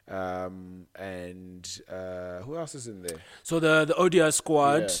 And who else is in there? So the ODI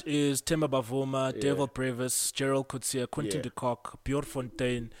squad is Themba Bavuma, Devil Brevis, Gerald Coetzee, Quentin de Kock, Bjorn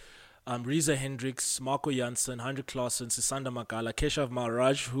Fontaine, Riza Hendricks, Marco Janssen, Hendrik Klaassen, Sisanda Magala, Keshav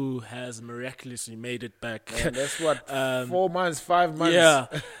Maharaj, who has miraculously made it back. And that's what, 4 months, 5 months. Yeah.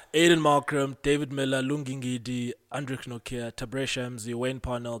 Aiden Markram, David Miller, Lungingidi, Andrik Nokia, Tabre Shamsi, Wayne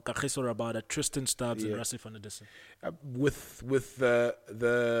Parnell, Kagiso Rabada, Tristan Stubbs, and Rassi van der Dissen. With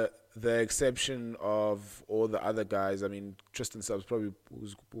the exception of all the other guys, I mean, Tristan Stubbs probably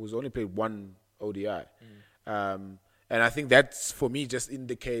was only played one ODI. And I think that's, for me, just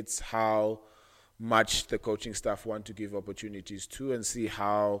indicates how much the coaching staff want to give opportunities to and see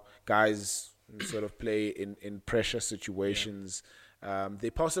how guys sort of play in pressure situations. They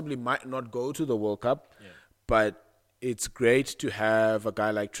possibly might not go to the World Cup, but it's great to have a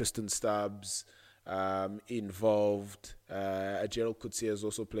guy like Tristan Stubbs involved. Gerald Coetzee has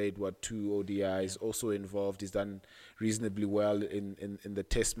also played, 2 ODIs, also involved. He's done reasonably well in the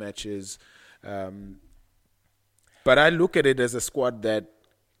test matches. But I look at it as a squad that,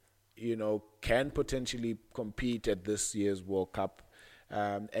 can potentially compete at this year's World Cup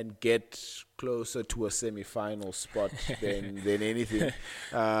and get closer to a semi-final spot than anything.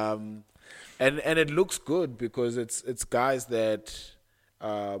 And it looks good because it's guys that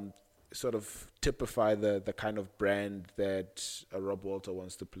sort of typify the kind of brand that Rob Walter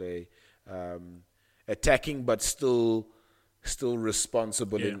wants to play. Attacking, but still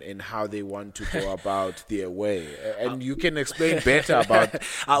responsible in how they want to go about their way. And you can explain better about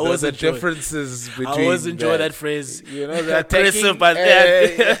the differences between... I always enjoy that phrase. The aggressive, but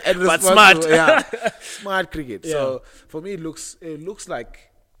but smart. Smart cricket. Yeah. So for me, it looks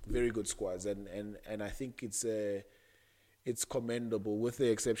like very good squads. And I think it's commendable, with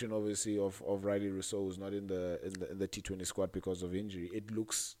the exception, obviously, of Riley Rousseau, who's not in the T20 squad because of injury.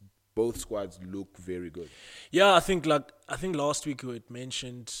 Both squads look very good. Yeah, I think last week we had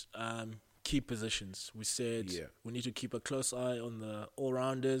mentioned key positions. We said we need to keep a close eye on the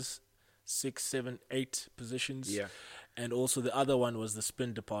all-rounders, 6, 7, 8 positions. Yeah. And also the other one was the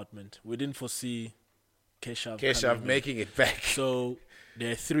spin department. We didn't foresee Keshav making it back. So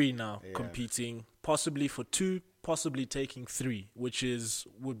there are 3 now competing, possibly for 2, possibly taking 3, which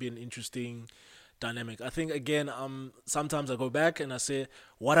would be an interesting dynamic. I think, again, sometimes I go back and I say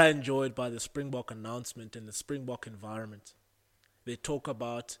what I enjoyed by the Springbok announcement and the Springbok environment. They talk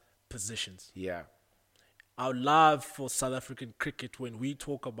about positions. Yeah. I would love for South African cricket, when we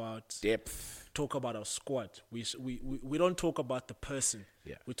talk about depth, talk about our squad. We don't talk about the person.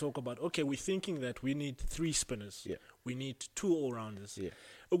 Yeah. We talk about, okay, we're thinking that we need 3 spinners. Yeah. We need 2 all-rounders. Yeah.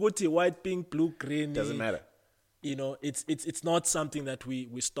 Uguti, white, pink, blue, green. Doesn't matter. It's not something that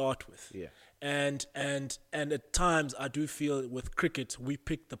we start with. Yeah. And at times I do feel with cricket we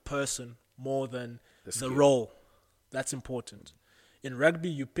pick the person more than the role. That's important. In rugby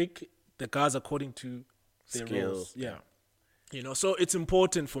you pick the guys according to their roles. Yeah. So it's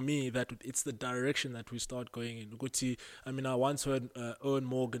important for me that it's the direction that we start going in. I once heard Owen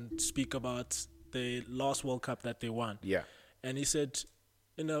Morgan speak about the last World Cup that they won. Yeah. And he said,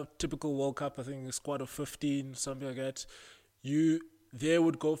 in a typical World Cup, I think a squad of 15, something like that, they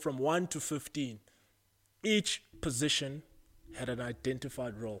would go from 1 to 15. Each position had an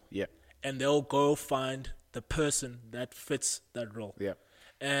identified role. Yeah. And they'll go find the person that fits that role. Yeah.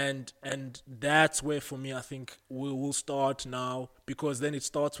 And that's where, for me, I think we'll start now, because then it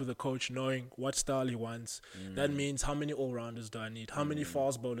starts with the coach knowing what style he wants. That means, how many all-rounders do I need? How many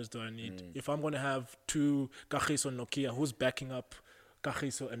fast bowlers do I need? If I'm going to have 2 Kagiso and Nokia, who's backing up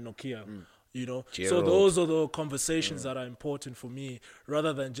Kagiso and Nokia? So those are the conversations that are important for me,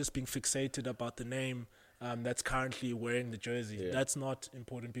 rather than just being fixated about the name that's currently wearing the jersey. Yeah. That's not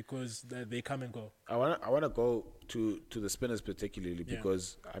important, because they come and go. I want to go to the spinners particularly,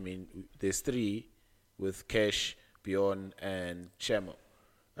 because there's 3 with Kesh, Bjorn, and Shamo,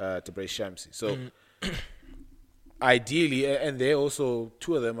 Tabre Shamsi. So ideally, and they're also,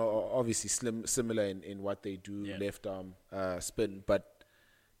 2 of them are obviously similar in what they do, left arm spin, but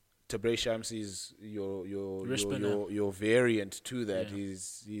Tabre Shamsi is your variant to that.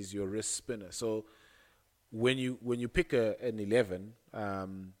 He's your wrist spinner. So when you pick an 11,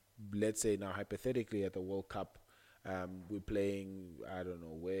 let's say now hypothetically at the World Cup, we're playing, I don't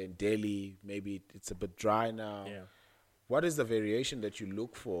know, we're in Delhi, maybe it's a bit dry now. Yeah. What is the variation that you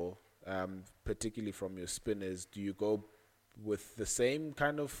look for, particularly from your spinners? Do you go with the same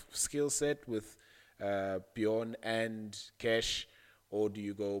kind of skill set with Bjorn and Kesh, or do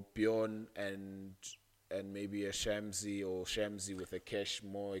you go Bjorn and maybe a Shamsi, or Shamsi with a Kesh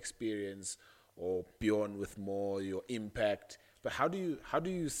more experience, or Bjorn with more your impact? But how do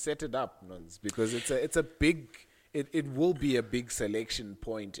you set it up, Nons? Because it's a big, it will be a big selection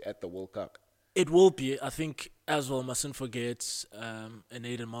point at the World Cup. It will be. I think As well, mustn't forget, an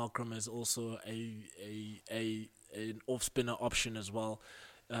Aiden Malcolm is also an off spinner option as well.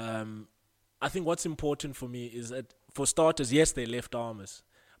 I think what's important for me is that, for starters, yes, they're left armers,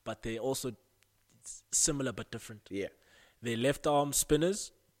 but they're also similar but different. Yeah. They're left arm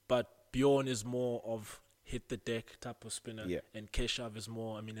spinners, but Bjorn is more of hit the deck type of spinner, and Keshav is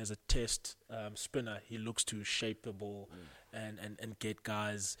more, as a test spinner, he looks to shape the ball and get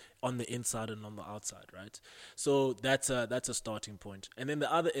guys on the inside and on the outside, right? So that's a starting point. And then the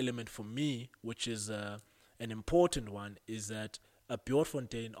other element for me, which is an important one, is that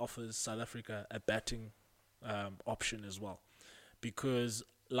Bjornfontein offers South Africa a batting option as well. Because,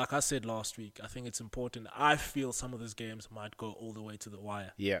 like I said last week, I think it's important. I feel some of these games might go all the way to the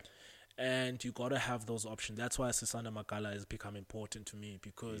wire. Yeah. And you got to have those options. That's why Sisanda Makala has become important to me,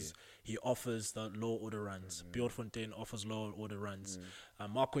 because he offers the low order runs. Bjornfontein offers lower order runs.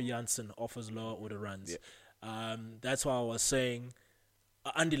 Marco Janssen offers lower order runs. That's why I was saying,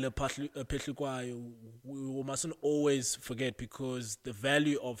 Andile Petlukwayo, we mustn't always forget, because the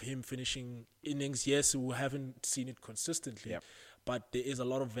value of him finishing innings, yes, we haven't seen it consistently, but there is a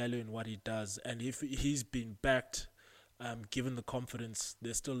lot of value in what he does. And if he's been backed, given the confidence,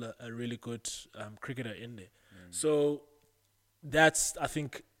 there's still a really good cricketer in there. So that's, I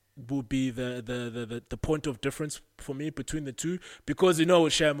think, would be the point of difference for me between the two, because with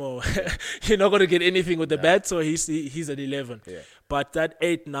Shamo, you're not going to get anything with the bat, so he's at 11. But that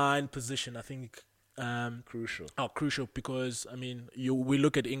 8-9 position, I think, crucial. Crucial, because we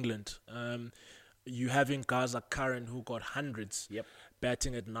look at England. You having guys like Curran who got hundreds,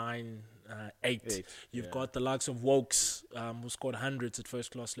 batting at 9-8. You've got the likes of Wokes, who scored hundreds at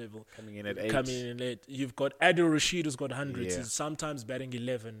first class level, coming in at 8. You've got Adil Rashid, who's got hundreds. He's sometimes batting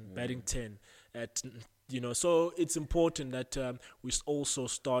 11, batting 10. So it's important that we also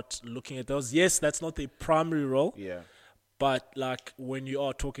start looking at those. Yes, that's not their primary role. But like when you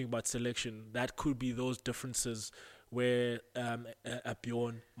are talking about selection, that could be those differences where a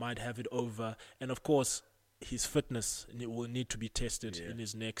Bjorn might have it over. And of course, his fitness will need to be tested in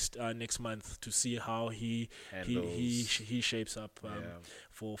his next month to see how he shapes up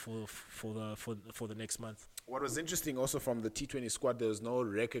for the next month. What was interesting also from the T20 squad, there was no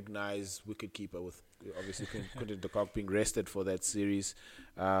recognized wicketkeeper, with obviously Quinton de Kock being rested for that series.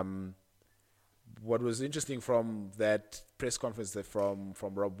 What was interesting from that press conference from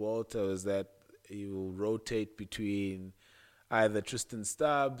Rob Walter was that he will rotate between either Tristan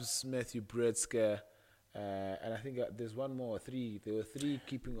Stubbs, Matthew Bretzker, and I think there's one more, three. There were 3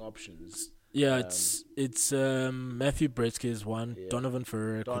 keeping options. It's Matthew Bretzker is one. Donovan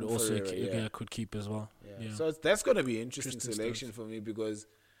Ferreira could also could keep as well. So that's going to be an interesting selection for me, because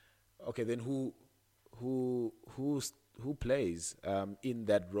then who plays in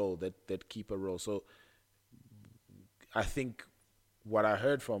that role, that keeper role? So I think what I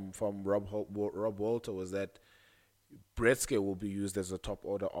heard from Rob Walter was that Bretzker will be used as a top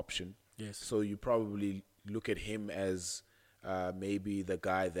order option. Yes. So you probably look at him as maybe the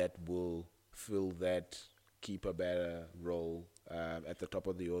guy that will fill that keeper batter role at the top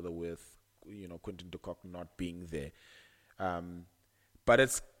of the order, with Quinton de Kock not being there. But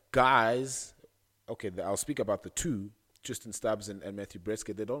it's guys. Okay, I'll speak about the 2, Tristan Stubbs and Matthew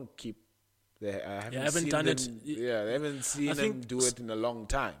Bretzker. They don't keep. They haven't done them, it. They haven't seen them do it in a long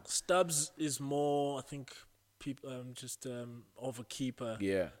time. Stubbs is more, I think, of a keeper.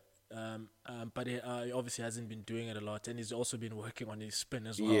 But he obviously hasn't been doing it a lot, and he's also been working on his spin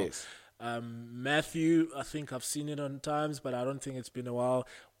as well. Yes. Matthew, I think I've seen it on times, but I don't think it's been a while.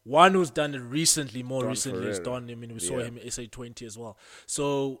 One who's done it recently, is Don. We saw him in SA20 as well.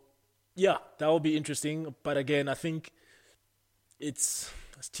 So, that will be interesting. But again, I think it's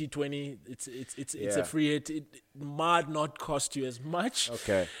T20. It's a free hit. It might not cost you as much.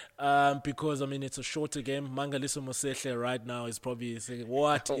 Okay. Because it's a shorter game. Mangaliso Mosehle right now is probably saying,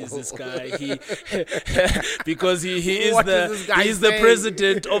 "What is this guy?" Because he is the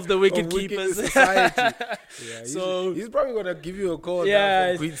president of the wicket keepers. He's probably gonna give you a call now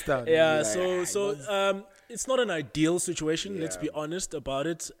from Queenstown. It's not an ideal situation. Let's be honest about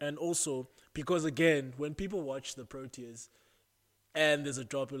it. And also because again, when people watch the Proteas, and there's a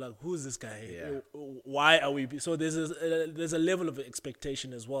drop, you're like, who's this guy? Why are we? So there's a level of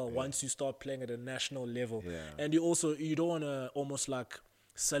expectation as well once you start playing at a national level. And you don't want to almost like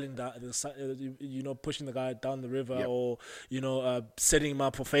selling that, pushing the guy down the river or, setting him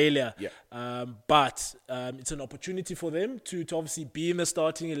up for failure. But it's an opportunity for them to obviously be in the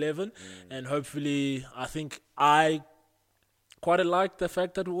starting 11. And hopefully, I think I quite like the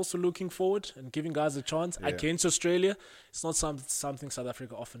fact that we're also looking forward and giving guys a chance against Australia. It's not something South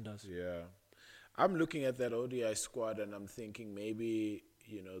Africa often does. I'm looking at that ODI squad and I'm thinking maybe,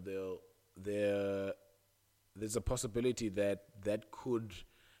 there's a possibility that could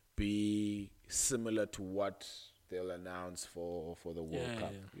be similar to what they'll announce for the World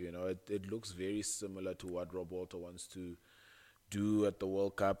Cup. Yeah. It looks very similar to what Rob Walter wants to do at the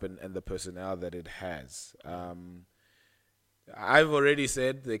World Cup and the personnel that it has. I've already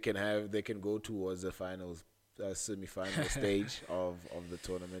said they can go towards the finals, semi-final stage of the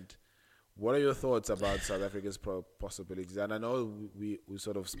tournament. What are your thoughts about South Africa's possibilities? And I know we're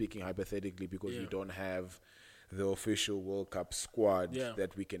sort of speaking hypothetically because we don't have the official World Cup squad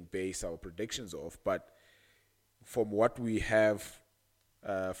that we can base our predictions off. But from what we have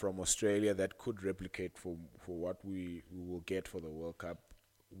from Australia, that could replicate for what we will get for the World Cup.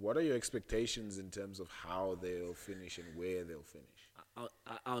 What are your expectations in terms of how they'll finish and where they'll finish?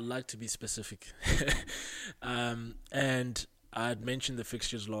 I would like to be specific. And I had mentioned the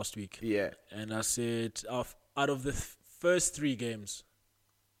fixtures last week. Yeah. And I said, out of the first 3 games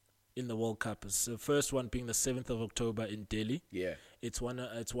in the World Cup, the first one being the 7th of October in Delhi. Yeah. It's one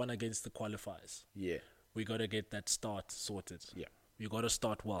against the qualifiers. Yeah. We got to get that start sorted. Yeah. You got to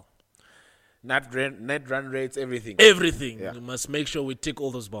start well. Net run rates, everything. Everything. Yeah. You must make sure we tick all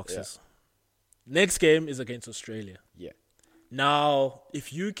those boxes. Yeah. Next game is against Australia. Yeah. Now,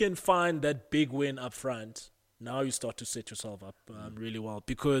 if you can find that big win up front, now you start to set yourself up really well.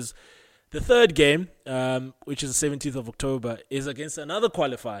 Because the third game, which is the 17th of October, is against another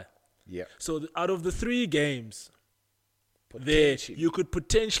qualifier. Yeah. So out of the 3 games, there you could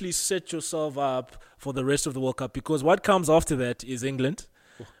potentially set yourself up for the rest of the World Cup. Because what comes after that is England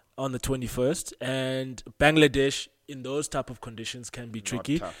on the 21st, and Bangladesh in those type of conditions can be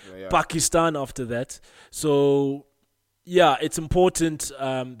tricky. Pakistan after that. So, yeah, it's important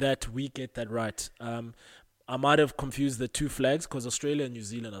that we get that right. I might have confused the 2 flags because Australia and New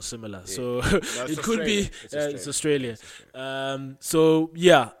Zealand are similar. Yeah. So it could be it's Australia. So,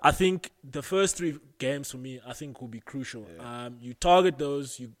 yeah, I think the first 3 games for me, I think will be crucial. Yeah. You target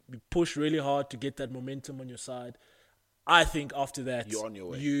those, you push really hard to get that momentum on your side. I think after that, you're on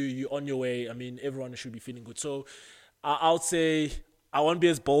your way. You're on your way. I mean, everyone should be feeling good. So I would say I won't be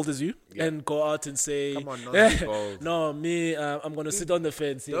as bold as you and go out and say, "Come on, not be bold." No, me, I'm gonna sit on the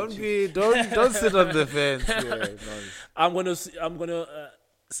fence. Don't sit on the fence. I'm gonna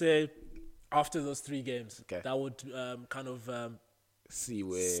say after those 3 games, that would kind of see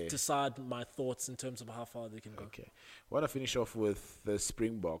where decide my thoughts in terms of how far they can go. Okay, I want to finish off with the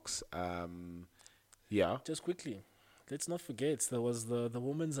Springboks. Just quickly. Let's not forget, there was the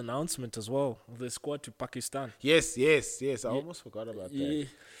women's announcement as well, the squad to Pakistan. Yes. I almost forgot about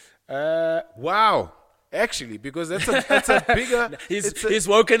that. Wow. Actually, because that's a bigger... he's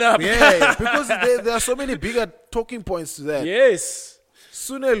woken up. Yeah, because there are so many bigger talking points to that. Yes.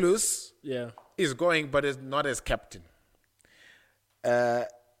 Sunelus is going, but is not as captain.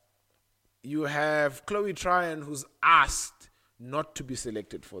 You have Chloe Tryon, who's asked not to be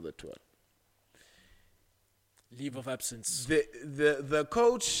selected for the tour. Leave of absence. The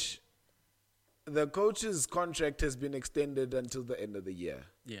coach's contract has been extended until the end of the year.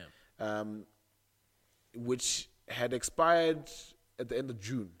 Yeah. Which had expired at the end of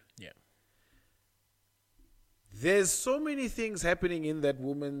June. Yeah. There's so many things happening in that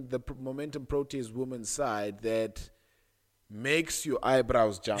the Momentum Proteas women's side that makes your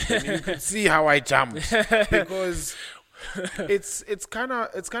eyebrows jump. I mean, you can see how I jumped because it's kind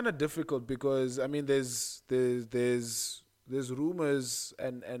of difficult because I mean there's rumors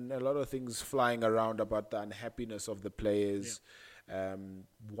and a lot of things flying around about the unhappiness of the players.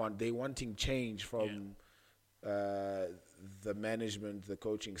 They wanting change from the management, the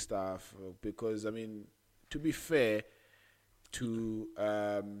coaching staff, because I mean, to be fair to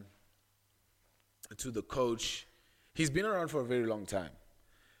the coach, he's been around for a very long time,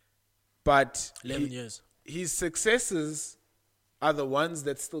 but 11 years. His successes are the ones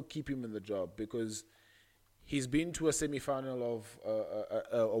that still keep him in the job because he's been to a semi-final of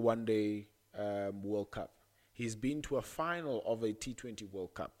a one-day World Cup. He's been to a final of a T20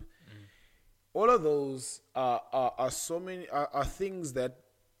 World Cup. All of those are things that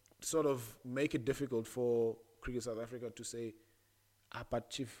sort of make it difficult for Cricket South Africa to say,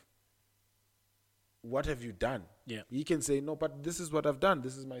 but Chief, what have you done? Yeah. He can say, no, but this is what I've done.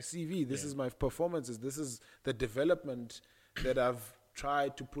 This is my CV. This is my performances. This is the development that I've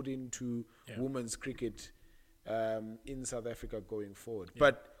tried to put into women's cricket in South Africa going forward. Yeah.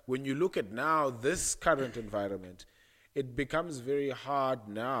 But when you look at now this current environment, it becomes very hard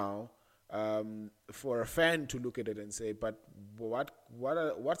now for a fan to look at it and say, but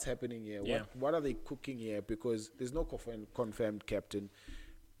what's happening here? Yeah. What are they cooking here? Because there's no confirmed captain.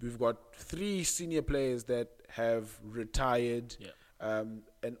 We've got 3 senior players that have retired, and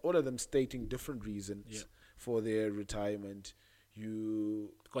all of them stating different reasons for their retirement.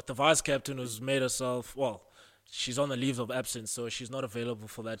 You got the vice captain who's made herself, well, she's on the leave of absence, so she's not available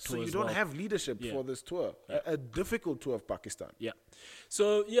for that tour. So you don't have leadership for this tour, a difficult tour of Pakistan. Yeah.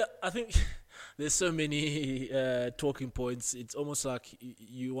 So, I think there's so many talking points. It's almost like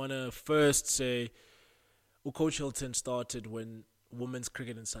you want to first say, Coach Hilton started when women's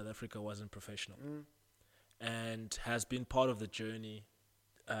cricket in South Africa wasn't professional and has been part of the journey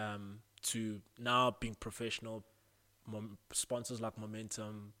to now being professional. Sponsors like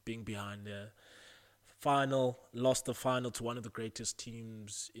Momentum being behind the final, lost the final to one of the greatest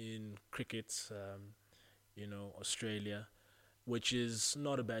teams in cricket, Australia, which is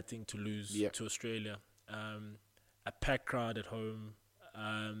not a bad thing to lose to Australia. A packed crowd at home.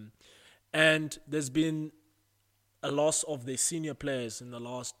 And there's been a loss of their senior players in the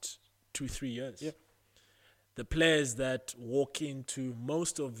last 2-3 years. Yeah. The players that walk into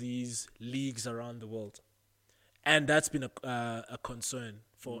most of these leagues around the world. And that's been a concern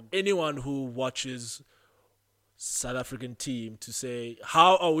for anyone who watches South African team to say,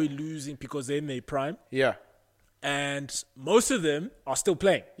 how are we losing because they're in their prime? Yeah. And most of them are still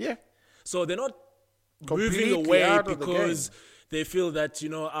playing. Yeah. So they're not Completely moving away out of because they feel that,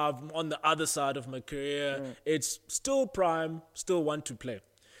 I'm on the other side of my career. It's still prime, still want to play.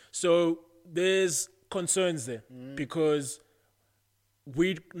 So there's concerns there because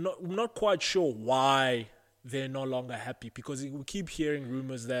we're not quite sure why they're no longer happy, because we keep hearing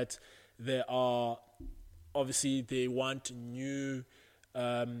rumors that they want new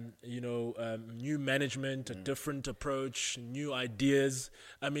management, a different approach, new ideas.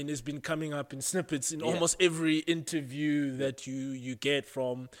 I mean, it's been coming up in snippets in almost every interview that you get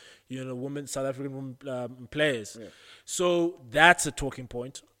from, South African women players. Yeah. So that's a talking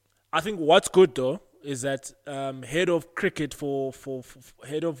point. I think what's good though is that head of cricket for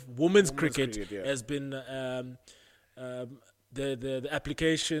head of women's cricket has been the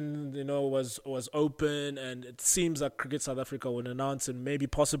application was open, and it seems like Cricket South Africa will announce and maybe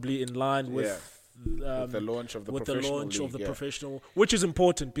possibly in line with the launch of the professional, which is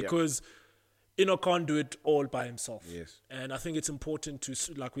important because can't do it all by himself. Yes. And I think it's important to,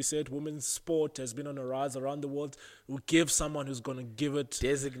 like we said, women's sport has been on a rise around the world. We'll give someone who's going to give it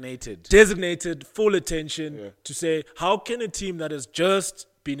designated full attention to say, how can a team that has just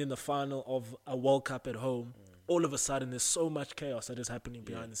been in the final of a World Cup at home, all of a sudden there's so much chaos that is happening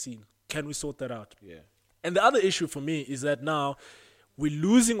behind the scene. Can we sort that out? Yeah. And the other issue for me is that now we're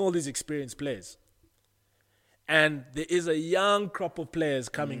losing all these experienced players. And there is a young crop of players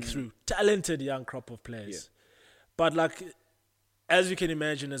coming through, talented young crop of players. Yeah. But as you can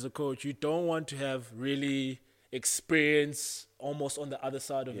imagine as a coach, you don't want to have really experience almost on the other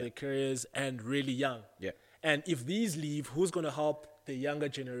side of their careers and really young. Yeah. And if these leave, who's going to help the younger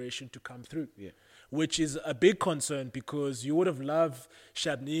generation to come through? Yeah. Which is a big concern, because you would have loved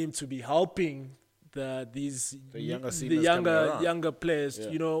Shabneem to be helping the younger players,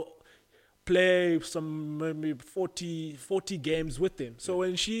 play some maybe 40 games with them. So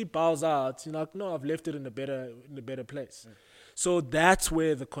when she bows out, you're like, no, I've left it in a better place. Yeah. So that's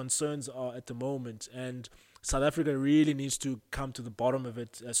where the concerns are at the moment, and South Africa really needs to come to the bottom of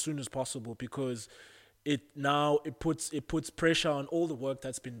it as soon as possible, because it puts pressure on all the work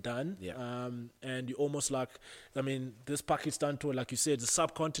that's been done. Yeah. And you almost this Pakistan tour, like you said, the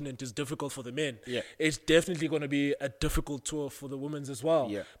subcontinent is difficult for the men. Yeah. It's definitely going to be a difficult tour for the women's as well.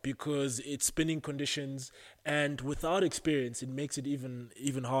 Yeah. Because it's spinning conditions, and without experience, it makes it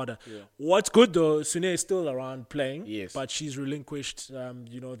even harder. Yeah. What's good though, Sune is still around playing, but she's relinquished, the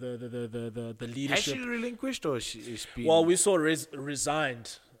leadership. Has she relinquished, or she's been? Well, we saw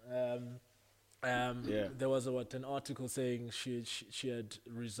resigned. There was an article saying she had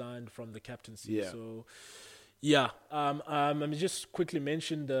resigned from the captaincy. Yeah. So, let me just quickly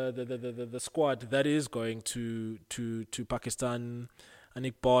mention the squad that is going to Pakistan: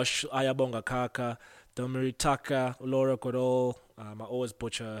 Anik Bosch, Ayabonga Kaka, Domiri Taka, Laura Godol. I always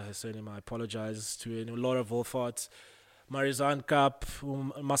butcher her surname. I apologize to Laura Wolfart. Marizan Cup,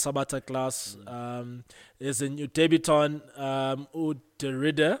 Masabata class. There's a new debutant,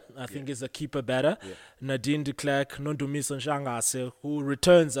 Uderida, I think is a keeper batter. Yeah. Nadine de Klerk, Nondumiso Shangase, who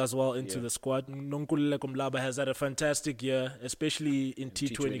returns as well into the squad. Nonkulile Kumlaba has had a fantastic year, especially in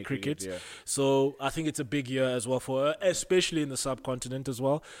T20 cricket. Yeah. So I think it's a big year as well for her, especially in the subcontinent as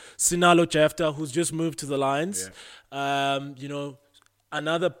well. Sinalo Jafta, who's just moved to the Lions. Yeah.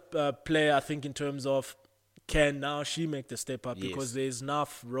 Another player, I think, in terms of can now she make the step up? Yes. Because there's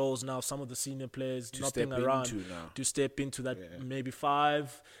enough roles now, some of the senior players To not step being around into now. to step into that Yeah. maybe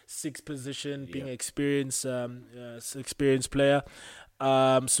 5-6 position, being Yeah. experienced player.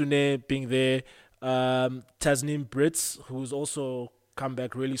 Sune being there, Tasneem Brits, who's also come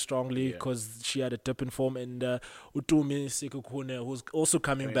back really strongly Yeah. because she had a dip in form, and Utumi Sekukune, who's also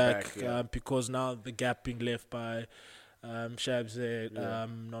coming Coming back, back, yeah. because now the gap being left by Shabs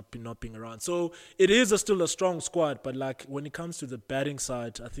not being around. So it is still a strong squad, but like when it comes to the batting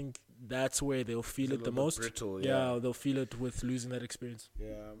side, I think that's where they'll feel It's a it the little bit most. brittle, yeah. They'll feel it with losing that experience.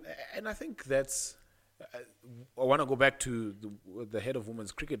 Yeah, and I think that's. I want to go back to the head of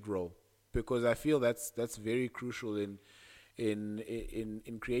women's cricket role, because I feel that's very crucial in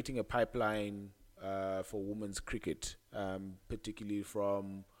creating a pipeline for women's cricket, particularly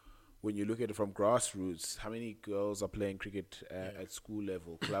from when you look at it from grassroots. How many girls are playing cricket at school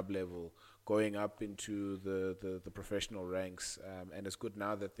level, club level, going up into the professional ranks? And it's good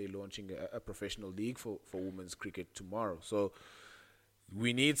now that they're launching a professional league for women's cricket tomorrow. So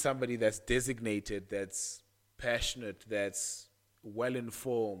we need somebody that's designated, that's passionate, that's well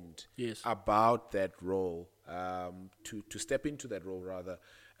informed Yes. about that role, to step into that role rather,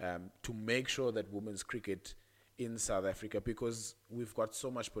 to make sure that women's cricket in South Africa, because we've got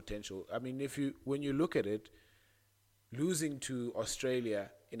so much potential. I mean, when you look at it, losing to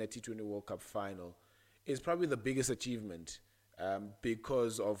Australia in a T20 World Cup final is probably the biggest achievement,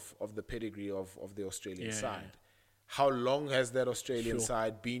 because of the pedigree of the Australian side. How long has that Australian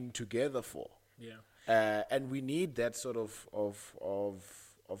side been together for? Yeah. And we need that sort of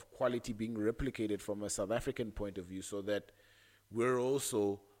quality being replicated from a South African point of view, so that we're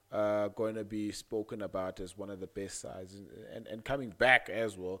also going to be spoken about as one of the best sides. And coming back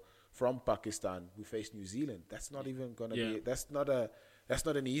as well from Pakistan, we face New Zealand. That's not even going to be. That's not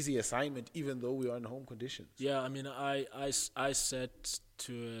an easy assignment, even though we are in home conditions. Yeah, I mean, I sat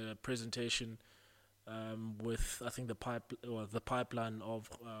to a presentation with, I think, the pipeline of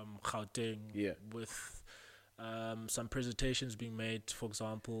Gauteng, with some presentations being made. For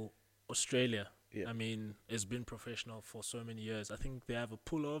example, Australia. Yeah. I mean, it's been professional for so many years. I think they have a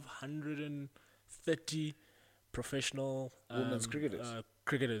pool of 130 professional Women's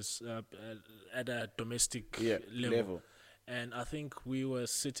cricketers at a domestic level. And I think we were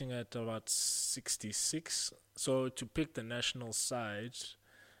sitting at about 66. So to pick the national side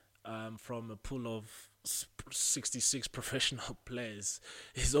from a pool of 66 professional players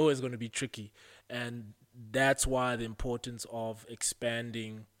is always going to be tricky. And that's why the importance of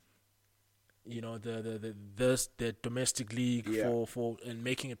expanding, the domestic league for and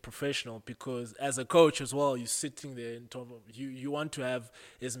making it professional, because as a coach as well, you're sitting there in terms of you want to have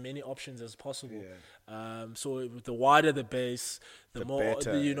as many options as possible. So the wider the base, the more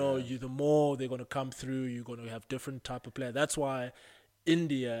better, the more they're going to come through. You're going to have different type of player. That's why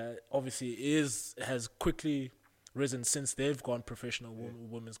India obviously has quickly risen since they've gone professional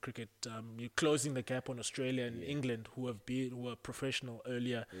women's cricket. You're closing the gap on Australia and England, who are professional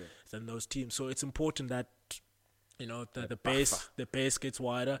earlier than those teams. So it's important that the base gets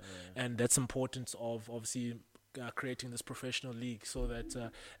wider, and that's importance of obviously creating this professional league, so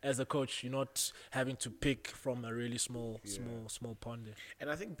that as a coach you're not having to pick from a really small pond there. And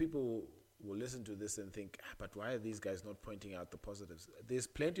I think people will listen to this and think, but why are these guys not pointing out the positives? There's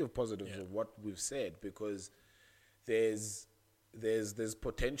plenty of positives of what we've said, because there's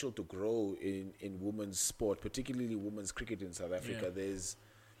potential to grow in women's sport, particularly women's cricket in South Africa.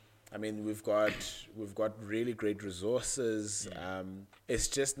 We've got really great resources. It's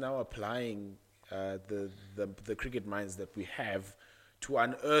just now applying the cricket minds that we have to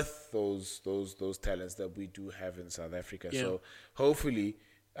unearth those talents that we do have in South Africa. So hopefully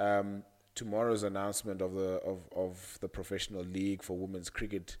tomorrow's announcement of the professional league for women's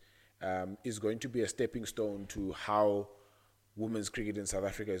cricket is going to be a stepping stone to how women's cricket in South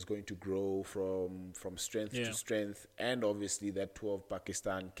Africa is going to grow from strength to strength, and obviously that tour of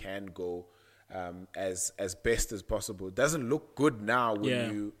Pakistan can go as best as possible. It doesn't look good now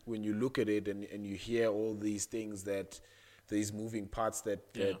when you look at it and you hear all these things, that these moving parts that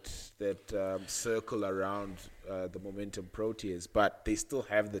circle around the Momentum Proteas, but they still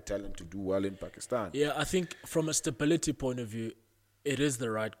have the talent to do well in Pakistan. Yeah, I think from a stability point of view, it is the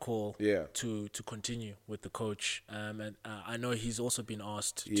right call to continue with the coach. And I know he's also been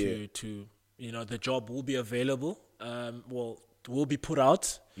asked to the job will be available. Will be put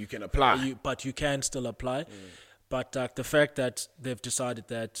out. You can apply. But you can still apply. But the fact that they've decided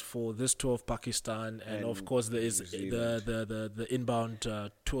that for this tour of Pakistan, and of course there is the inbound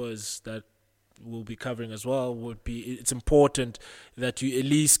tours that we'll be covering as well would be it's important that you at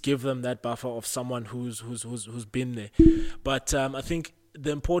least give them that buffer of someone who's been there. But I think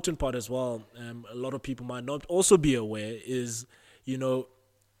the important part as well, a lot of people might not also be aware is, we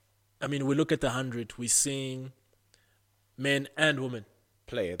look at the 100, we're seeing men and women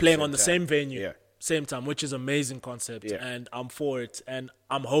playing on the same venue, same time, which is an amazing concept, and I'm for it. And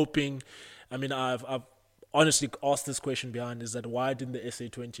I'm hoping, I've honestly asked this question behind is that why didn't the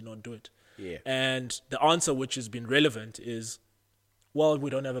SA20 not do it? Yeah. And the answer, which has been relevant, is, well, we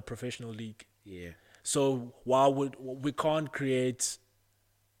don't have a professional league. Yeah. So we can't create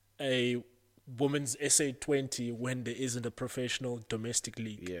a women's SA20 when there isn't a professional domestic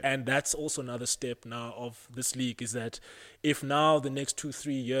league. Yeah. And that's also another step now of this league, is that if now the next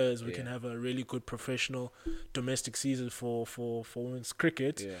 2-3 years we can have a really good professional domestic season for women's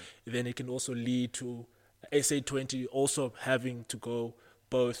cricket, then it can also lead to SA20 also having to go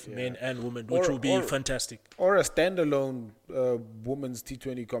both men and women, which will be fantastic. Or a standalone women's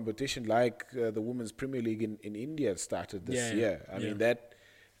T20 competition like the Women's Premier League in India started this year. I mean,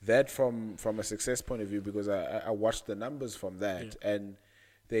 that from a success point of view, because I watched the numbers from that, and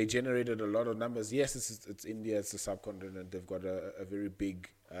they generated a lot of numbers. Yes, it's India, it's a subcontinent. They've got a very big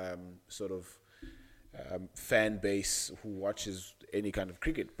fan base who watches any kind of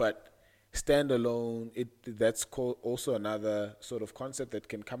cricket. But standalone, that's also another sort of concept that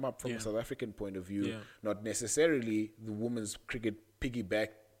can come up from a South African point of view. Not necessarily the women's cricket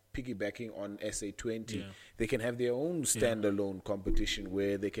piggybacking on SA20. They can have their own standalone competition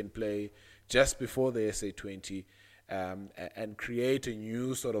where they can play just before the SA20 and create a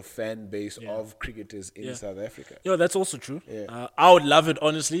new sort of fan base of cricketers in South Africa. Yeah, that's also true. I would love it,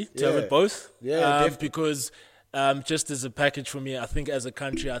 honestly, to have it both. Because just as a package for me, I think as a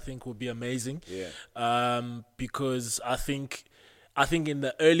country, I think would be amazing. Because I think in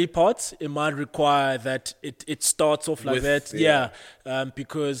the early parts, it might require that it starts off like that.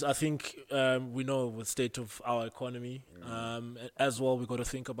 Because I think we know the state of our economy. As well, we've got to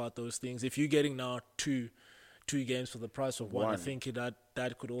think about those things. If you're getting now two games for the price of one, I think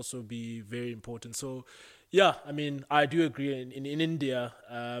that could also be very important. So, I do agree. In India,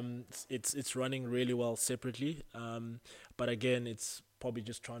 it's running really well separately. But again, it's probably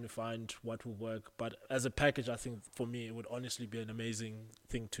just trying to find what will work. But as a package, I think for me, it would honestly be an amazing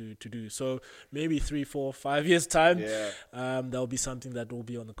thing to do. So maybe 3, 4, 5 years time, that'll be something that will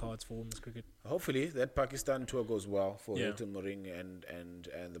be on the cards for women's cricket. Hopefully that Pakistan tour goes well for Hilton Moring and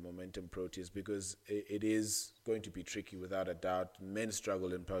the Momentum Proteas, because it is going to be tricky without a doubt. Men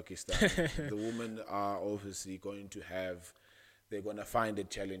struggle in Pakistan. The women are obviously going to they're going to find it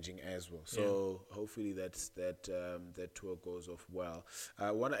challenging as well. So hopefully that tour goes off well.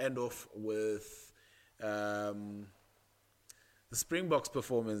 I want to end off with the Springboks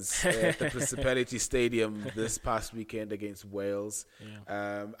performance at the Principality Stadium this past weekend against Wales.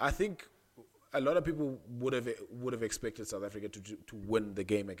 I think a lot of people would have expected South Africa to win the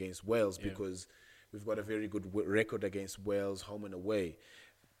game against Wales because we've got a very good record against Wales, home and away.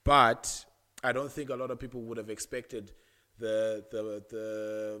 But I don't think a lot of people would have expected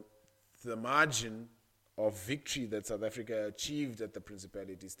the margin of victory that South Africa achieved at the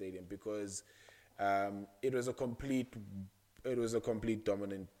Principality Stadium, because it was a complete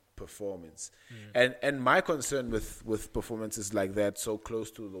dominant performance. And my concern with performances like that so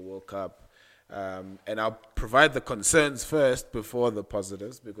close to the World Cup, and I'll provide the concerns first before the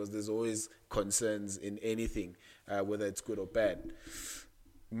positives, because there's always concerns in anything, whether it's good or bad.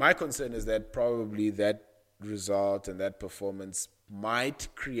 My concern is that probably that result and that performance might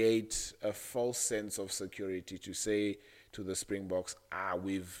create a false sense of security to say to the Springboks,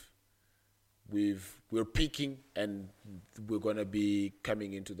 we're peaking and we're going to be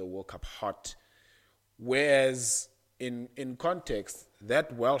coming into the World Cup hot. Whereas in context,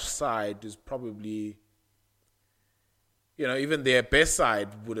 that Welsh side is probably, even their best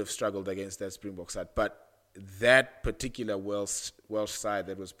side would have struggled against that Springbok side. But that particular Welsh side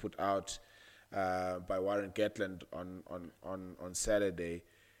that was put out by Warren Gatland on Saturday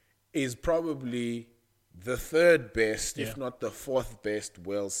is probably the third best, if not the fourth best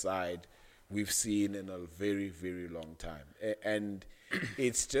Wales side we've seen in a very, very long time. And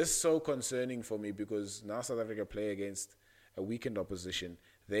it's just so concerning for me, because now South Africa play against a weakened opposition.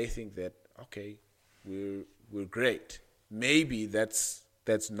 They think that, okay, we're great. Maybe that's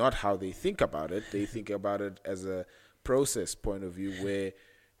not how they think about it. They think about it as a process point of view, where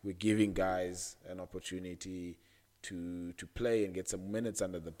we're giving guys an opportunity to play and get some minutes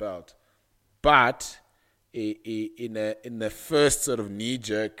under the belt. But in the first sort of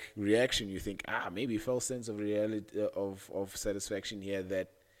knee-jerk reaction, you think, maybe false sense of reality, of satisfaction here,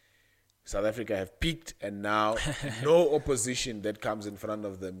 that South Africa have peaked, and now no opposition that comes in front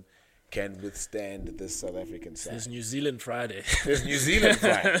of them can withstand this South African side. There's New Zealand Friday. There's New Zealand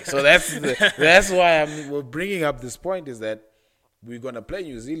Friday. So that's why we're bringing up this point, is that we're going to play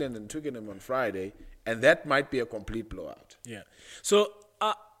New Zealand and Twickenham on Friday, and that might be a complete blowout. Yeah. So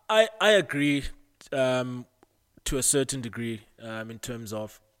I agree to a certain degree in terms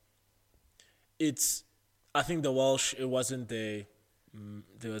of I think the Welsh, it wasn't there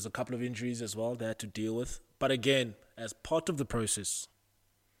was a couple of injuries as well they had to deal with. But again, as part of the process,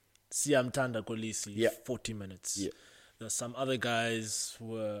 Siyamthanda Kolisi, 40 minutes. Yeah. There's some other guys who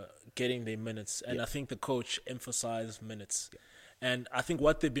were getting their minutes, and I think the coach emphasized minutes. Yeah. And I think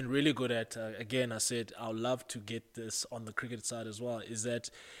what they've been really good at, again, I said, I'd love to get this on the cricket side as well, is that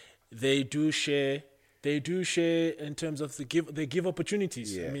they do share in terms of they give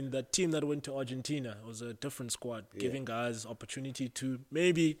opportunities. Yeah. I mean, the team that went to Argentina was a different squad, giving guys opportunity to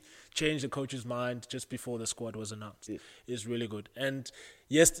maybe change the coach's mind just before the squad was announced. Is really good. And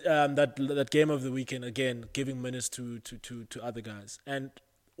yes, that game of the weekend, again, giving minutes to other guys. And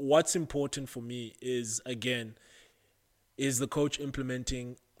what's important for me is, again, is the coach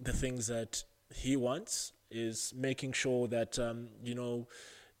implementing the things that he wants, is making sure that,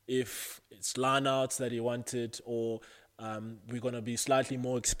 if it's line-outs that he wanted, or we're going to be slightly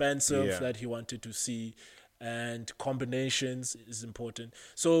more expensive that he wanted to see, and combinations is important.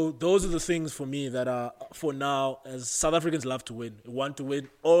 So those are the things for me that are, for now, as South Africans love to win. We want to win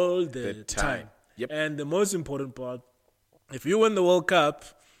all the time. Yep. And the most important part, if you win the World Cup,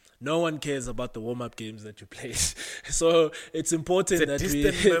 no one cares about the warm-up games that you play. So it's important that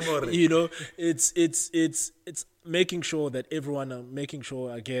memory. It's making sure that everyone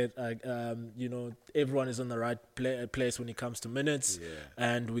everyone is on the right place when it comes to minutes,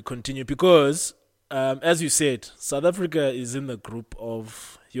 and we continue because, as you said, South Africa is in the group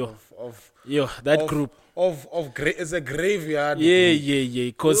of group. It's a graveyard.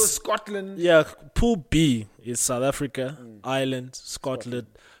 Because Scotland. Pool B is South Africa, Ireland, Scotland,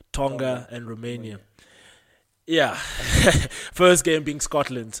 Tonga, and Romania. Yeah. First game being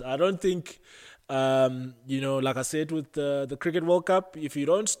Scotland. I don't think, like I said with the Cricket World Cup, if you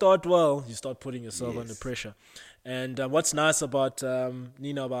don't start well, you start putting yourself under pressure. And what's nice about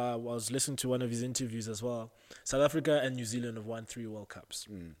Nina, I was listening to one of his interviews as well. South Africa and New Zealand have won 3 World Cups.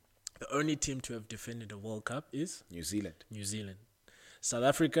 The only team to have defended a World Cup is New Zealand. South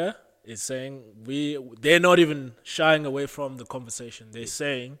Africa is saying they're not even shying away from the conversation. They're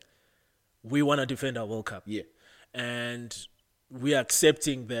saying we want to defend our World Cup. Yeah. And we are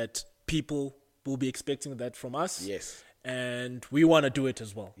accepting that people will be expecting that from us. Yes. And we want to do it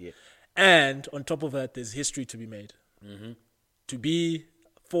as well. Yeah. And on top of that, there's history to be made. To be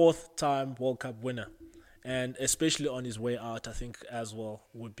 4th time World Cup winner, and especially on his way out, I think as well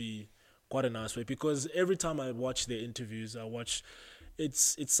would be quite a nice way, because every time I watch their interviews,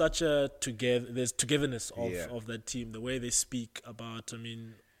 it's such a there's togetherness of that team, the way they speak about,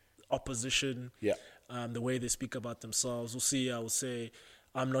 opposition, the way they speak about themselves. I will say,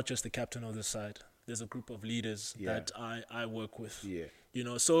 I'm not just the captain of the side. There's a group of leaders that I work with.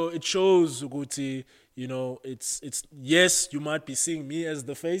 So it shows, Uguti, it's yes, you might be seeing me as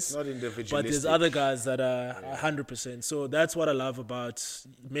the face, not individualistic, but there's other guys that are 100%. So that's what I love about,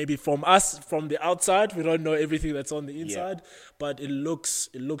 maybe from us, from the outside, we don't know everything that's on the inside, but it looks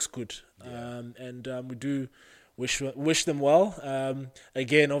good. And we do wish them well.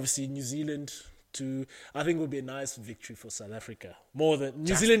 Again, obviously, New Zealand, I think it would be a nice victory for South Africa. More than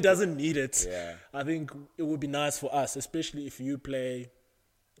New Zealand doesn't need it. I think it would be nice for us, especially if you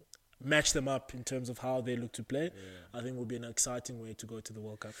match them up in terms of how they look to play. I think it would be an exciting way to go to the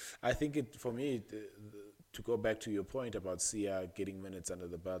World Cup. I think for me, to go back to your point about Sia getting minutes under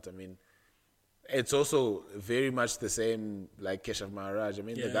the belt, it's also very much the same like Keshav Maharaj.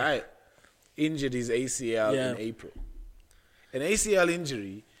 The guy injured his ACL in April. An ACL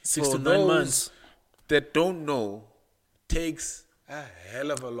injury, 6 to 9 months, that don't know, takes a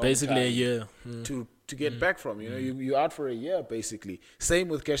hell of a long basically time a year to get back from. You're out for a year basically. Same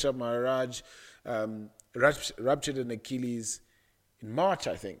with Keshav Maharaj, ruptured an Achilles in March,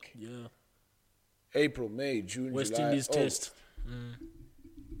 I think. April, May, June, West July. Indies test.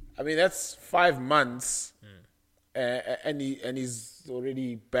 That's 5 months, and he's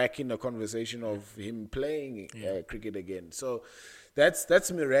already back in the conversation of him playing cricket again. So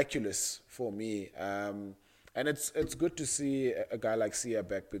that's miraculous for me. And it's good to see a guy like Sia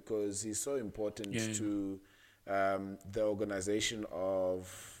back, because he's so important to the organization of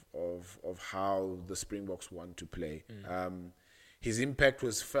how the Springboks want to play. His impact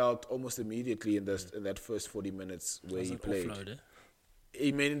was felt almost immediately in that first 40 minutes where he played.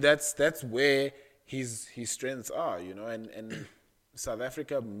 I mean, that's where his strengths are, and South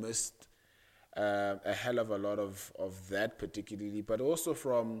Africa missed a hell of a lot of that particularly, but also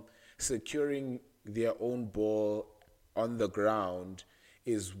from securing their own ball on the ground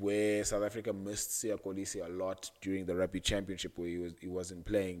is where South Africa missed Siya Kolisi a lot during the Rugby Championship, where he wasn't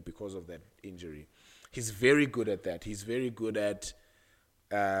playing because of that injury. He's very good at that. He's very good at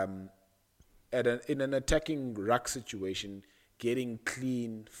in an attacking ruck situation, getting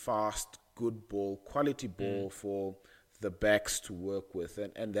clean, fast, good ball, quality ball for the backs to work with,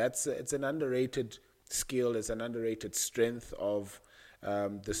 and it's an underrated skill. It's an underrated strength of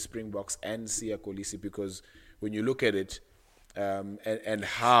the Springboks and Siya Kolisi, because when you look at it. And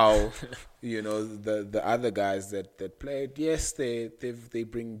how the other guys that played, yes, they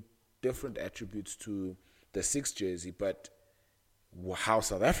bring different attributes to the 6 jersey, but how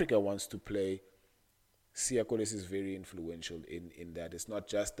South Africa wants to play, Siya Kolisi is very influential in that. It's not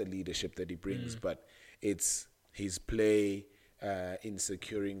just the leadership that he brings, but it's his play in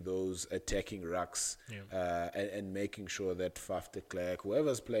securing those attacking rucks and making sure that Faf de Klerk,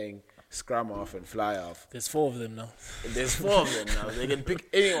 whoever's playing, scrum off and fly off. There's 4 of them now. They can pick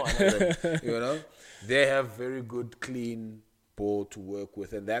any one of them. They have very good, clean ball to work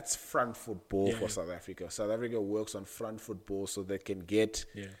with, and that's front foot ball for South Africa. South Africa works on front foot ball so they can get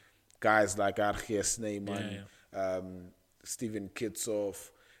guys like Archie Snyman, Steven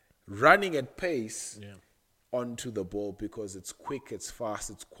Kitsoff, running at pace onto the ball, because it's quick, it's fast,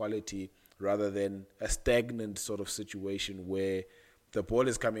 it's quality, rather than a stagnant sort of situation where the ball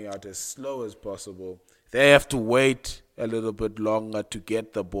is coming out as slow as possible. They have to wait a little bit longer to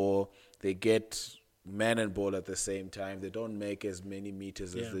get the ball. They get man and ball at the same time. They don't make as many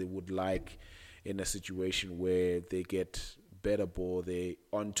meters as they would like in a situation where they get better ball, they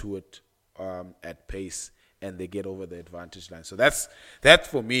onto it at pace, and they get over the advantage line. So that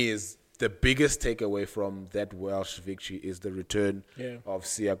for me is the biggest takeaway from that Welsh victory, is the return of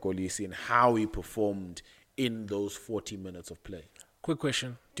Siya Kolisi and how he performed in those 40 minutes of play. Quick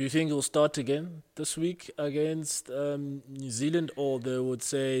question. Do you think he'll start again this week against New Zealand, or they would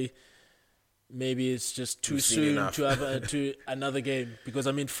say maybe it's just too soon to have to another game? Because,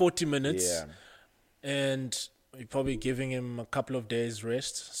 40 minutes and you're probably giving him a couple of days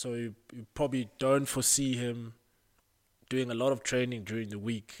rest, so you probably don't foresee him doing a lot of training during the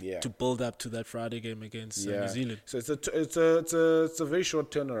week to build up to that Friday game against New Zealand. So it's a very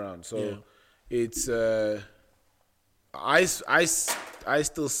short turnaround. So it's I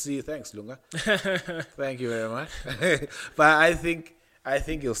still see. Thanks, Lunga. Thank you very much. But I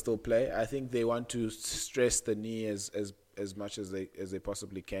think he'll still play. I think they want to stress the knee as much as they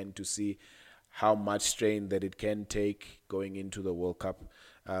possibly can, to see how much strain that it can take going into the World Cup.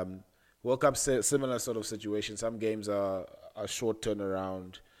 World Cup, similar sort of situation. Some games are a short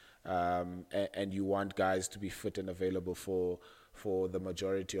turnaround, and you want guys to be fit and available for the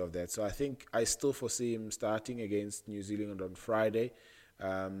majority of that. So I think I still foresee him starting against New Zealand on Friday,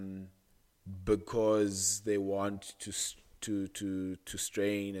 because they want to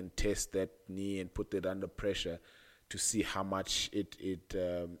strain and test that knee and put it under pressure to see how much it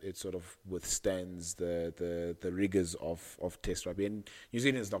sort of withstands the rigors of Test rugby. And New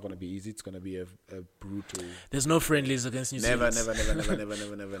Zealand is not going to be easy. It's going to be a brutal. There's no friendlies against New Zealand. Never a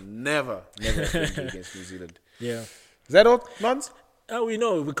friendly against New Zealand. Yeah. Is that all, Nons? We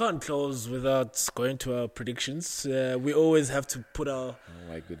know we can't close without going to our predictions. We always have to put our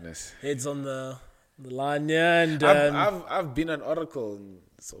heads on the line. Yeah, and I've been an oracle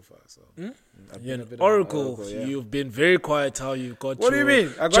so far. So you're an oracle. You've been very quiet. How you got what your do you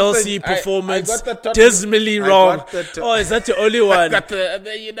mean? Chelsea performance dismally wrong. Is that your only one? I got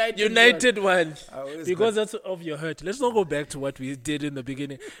the United one. Because that's of your hurt. Let's not go back to what we did in the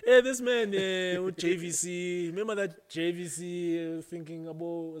beginning. Hey, this man with JVC. Remember that JVC thinking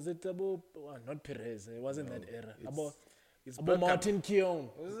about, was it about, not Perez. It wasn't that era. About Martin Keown.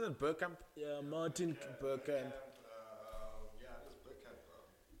 Wasn't it Burkamp? Yeah, Martin Burkamp.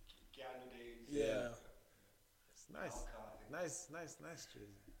 Yeah. It's nice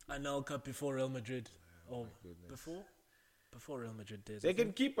jersey. Anelka before Real Madrid. Before Real Madrid days. They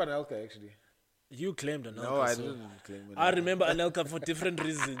can keep Anelka, actually. You claimed Anelka. No, I didn't claim Anelka. I remember Anelka for different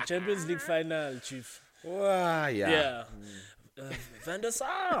reasons. Champions League final, Chief. Wow, yeah. Van der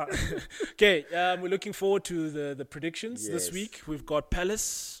Sar. Okay, we're looking forward to the predictions this week. We've got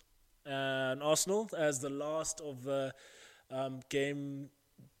Palace and Arsenal as the last of the game.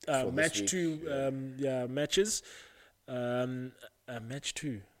 Match 2 matches. Match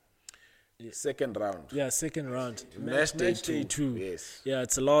 2. Second round. Yeah, second round. Match day day 2. Yes. Yeah,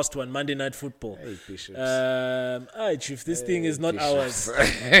 it's the last one. Monday Night Football. Hey, Bishops. Chief, this thing is not Bishops.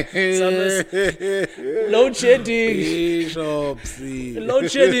 ours. Load shedding. Bishops.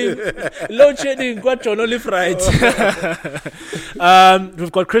 Load shedding. Got John Olive right.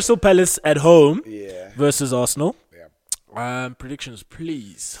 We've got Crystal Palace at home versus Arsenal. Yeah. Predictions,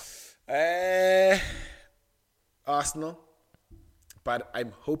 please. Arsenal. But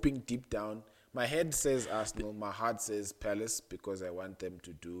I'm hoping deep down, my head says Arsenal, my heart says Palace, because I want them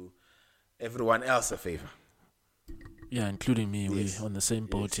to do everyone else a favor. Yeah, including me. Yes. We're on the same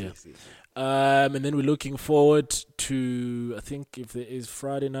boat here. Yes. And then we're looking forward to, I think if there is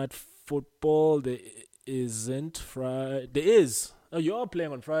Friday Night Football, there isn't Friday. There is. Oh, you are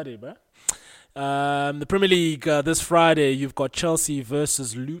playing on Friday, bro. The Premier League this Friday, you've got Chelsea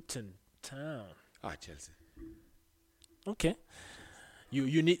versus Luton Town. Chelsea. Okay.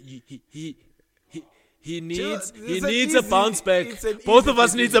 You need he needs easy- a bounce back. it's an Both easy of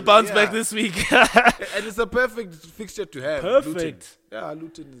us needs a decision, bounce yeah. back this week. And it's a perfect fixture to have. Perfect. Luton. Yeah,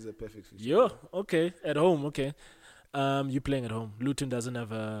 Luton is a perfect fixture. Yeah, okay. At home, okay. You playing at home. Luton doesn't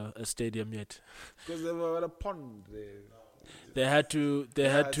have a stadium yet. Because they were at a pond there. They had to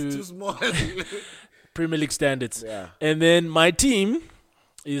It's too small. Premier League standards. Yeah. And then my team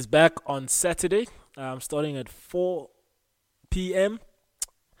is back on Saturday. Starting at 4 p.m.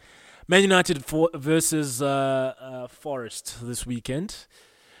 Man United versus Forest this weekend.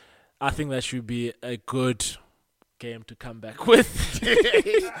 I think that should be a good game to come back with.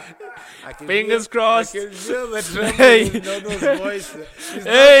 Fingers crossed. I can feel the tremble Hey. in Nono's voice.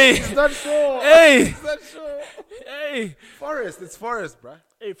 He's not sure. Hey. He's not sure. Hey, It's Forest, bruh.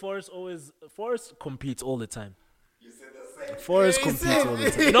 hey, Forest competes all the time. Forest competes all the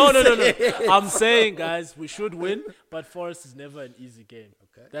time. No. I'm saying, guys, we should win, but Forest is never an easy game.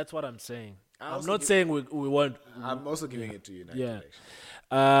 Okay. That's what I'm saying. I'm also not give- saying we won't. I'm also giving it to United. Yeah.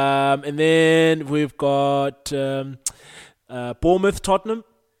 Actually. And then we've got Bournemouth, Tottenham.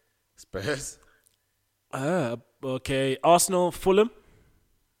 Spurs. Okay. Arsenal, Fulham.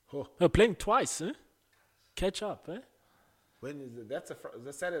 Oh. They're playing twice, eh? Catch up, eh? When is it? That's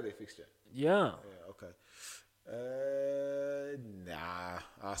the Saturday fixture. Yeah. Yeah, okay.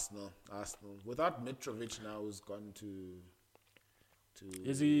 Arsenal. Without Mitrovic now, who's gone to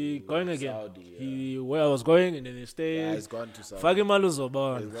Is he going again? Saudi, He where I was going and then he yeah, stayed. he's gone to Saudi. Fagimalo He's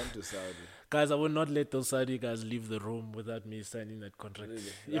Zoban. gone to Saudi. Guys, I would not let those Saudi guys leave the room without me signing that contract. Really?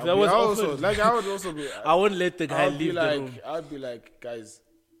 If I'll that be- was I also, offered, like, I would also be. I wouldn't let the guy I'd be leave the room. like, I'd be like, guys.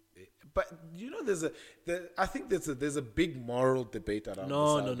 But you know, I think there's a big moral debate around.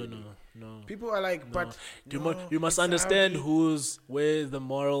 No. the Saudi league. No. People are like, but You must it's understand Saudi. where the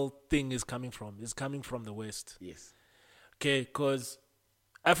moral thing is coming from. It's coming from the West. Yes. Okay, because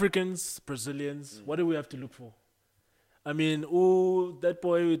Africans, Brazilians, what do we have to look for? I mean, that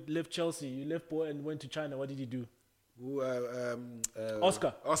boy left Chelsea. You left boy and went to China. What did he do?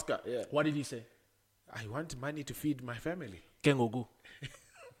 Oscar. Oscar. Yeah. What did he say? I want money to feed my family. Kengogu.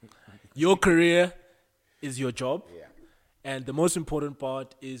 Your career is your job. Yeah. And the most important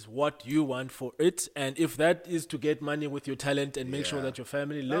part is what you want for it. And if that is to get money with your talent and make sure Yeah. that your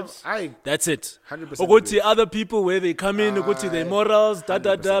family lives, I that's it. 100% Go to agree. other people where they come in, go to their morals,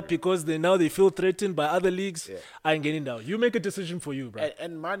 100% agree. because they feel threatened by other leagues. Yeah. I ain't getting down. You make a decision for you, bro.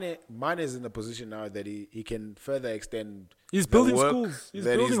 And Mane is in a position now that he can further extend. He's the building work schools. He's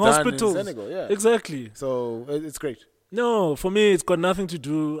that building done in hospitals. Senegal, yeah. Exactly. So it's great. No, for me, it's got nothing to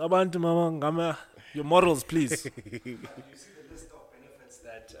do. Abantu mama ngama. Your morals, please. You see the list of benefits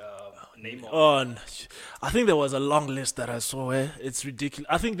that Neymar. On, I think there was a long list that I saw. It's ridiculous.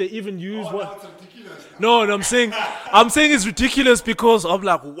 I think they even use what? No, I'm saying it's ridiculous because I'm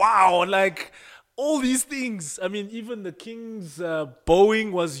like, wow, like all these things. I mean, even the king's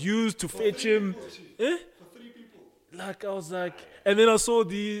Boeing was used to fetch him. Like I was like, and then I saw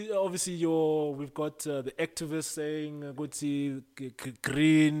obviously we've got the activists saying go to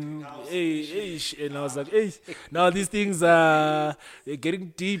green, and I was like, hey, now these things they're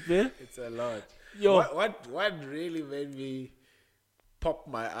getting deep, eh? It's a lot. Yo. What really made me pop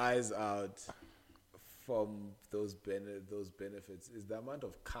my eyes out from those benefits is the amount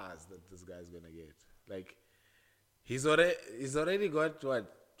of cars that this guy's gonna get. Like he's already got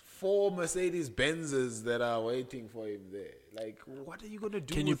what? 4 Mercedes Benzes that are waiting for him there. Like, what are you gonna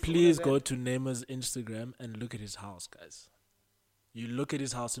do? Can you with all please of go that? to Neymar's Instagram and look at his house, guys? You look at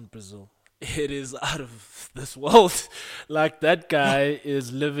his house in Brazil. It is out of this world. Like that guy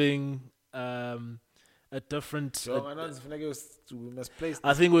is living a different. So we must place.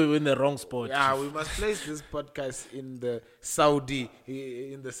 I think we were in the wrong spot. Yeah, we must place this podcast in the Saudi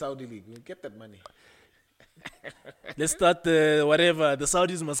league. We'll get that money. Let's start the whatever. The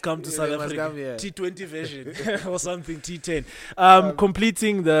Saudis must come to Yeah, South they must Africa. come, yeah. T20 version or something. T10.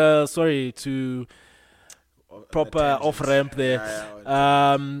 Completing the proper tangent. off ramp there.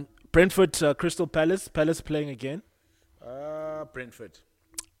 Yeah, Brentford, Crystal Palace. Palace playing again. Brentford.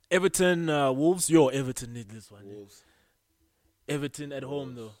 Everton, Wolves. Everton need this one. Wolves. Everton at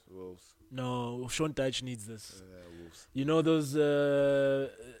home though. Wolves. No, Sean Dyche needs this. Wolves. You know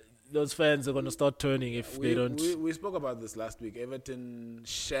those fans are gonna start turning if they don't. We spoke about this last week. Everton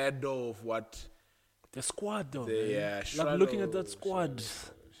shadow of what The squad though. they Like looking at that squad.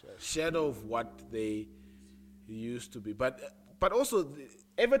 shadow of what they used to be. But also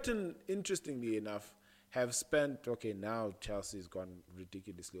Everton, interestingly enough, have spent now Chelsea's gone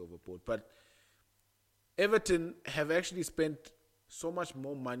ridiculously overboard. But Everton have actually spent so much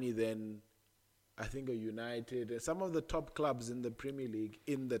more money than I think a United, some of the top clubs in the Premier League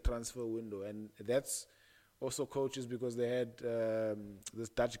in the transfer window, and that's also coaches because they had this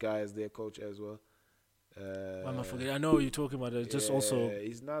Dutch guy as their coach as well. Why am I forgetting? I know what you're talking about. It's just also.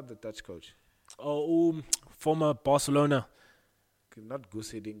 He's not the Dutch coach. Former Barcelona. Not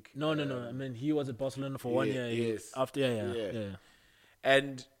Goose Hiddink. No. I mean, he was at Barcelona for 1 year. Yes. After, yeah.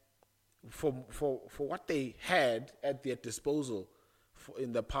 And for what they had at their disposal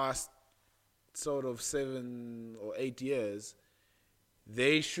in the past sort of 7 or 8 years,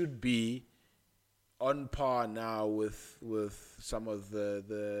 they should be on par now with some of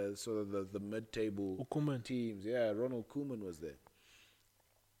the sort of the mid-table teams. Yeah, Ronald Koeman was there.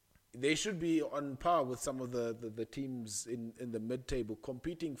 They should be on par with some of the teams in the mid-table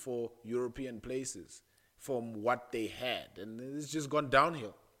competing for European places from what they had. And it's just gone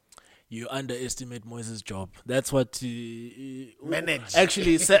downhill. You underestimate Moises' job. That's what Manage.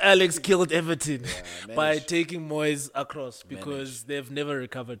 Actually, Sir Alex killed Everton by manage. taking Moyes across because they've never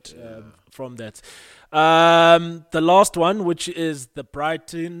recovered from that. The last one, which is the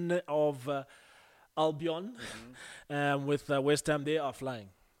Brighton of Albion with West Ham, they are flying.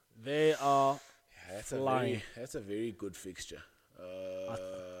 They are flying. That's a very good fixture.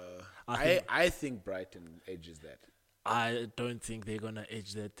 I I think Brighton edges that. I don't think they're gonna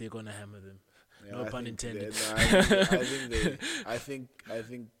edge that. They're gonna hammer them. Yeah, No I pun think intended. I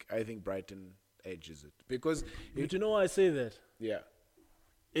think Brighton edges it because But you know why I say that? yeah,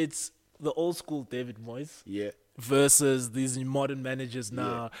 It's the old school David Moyes yeah. versus these modern managers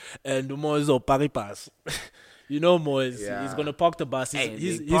now, and Moyes or Paripas. You know Moyes, Yeah. he's gonna park the bus. Hey,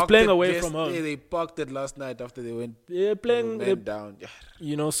 He's they parked playing it away just- from home. They parked it last night after they went They're playing, went down. Yeah.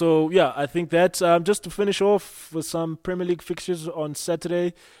 you know. So yeah, I think that just to finish off with some Premier League fixtures on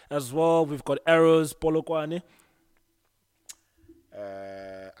Saturday as well. We've got Arrows, Polokwane.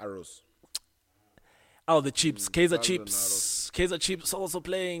 Arrows. Oh, the Chiefs, Kaiser Arrows and Chiefs. Kaiser Chiefs also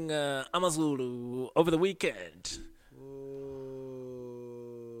playing Amazulu over the weekend. Oh,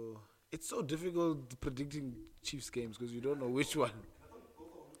 it's so difficult predicting Chiefs games because you don't know which one.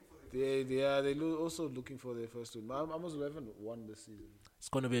 Also looking for their first win. Amazulu haven't won this season. It's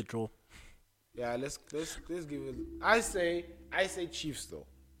gonna be a draw. Yeah, let's give it. I say Chiefs though.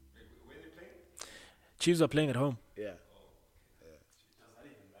 Chiefs are playing at home. Yeah.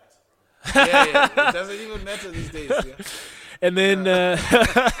 Yeah. It doesn't even matter these days. Yeah. And then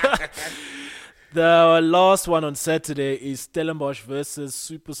the last one on Saturday is Stellenbosch versus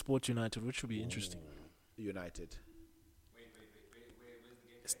Supersport United, which will be interesting. United.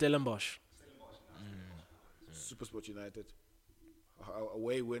 Stellenbosch. Supersport United.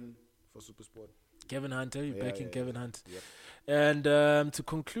 Away win for Supersport. Kevin Hunter, you're backing Kevin Hunter. Yep. And to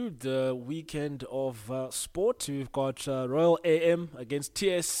conclude the weekend of sport, we've got Royal AM against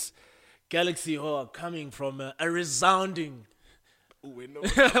TS Galaxy, who are coming from a resounding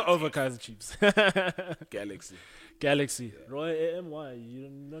over Kaiser Chiefs. Galaxy. Yeah. Royal AM, why? You're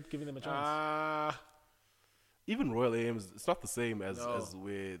not giving them a chance? Even Royal AMs, it's not the same as No.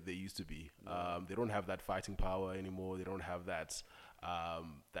 where they used to be. They don't have that fighting power anymore. They don't have that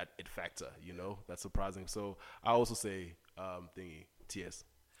that it factor, That's surprising. So I also say TS.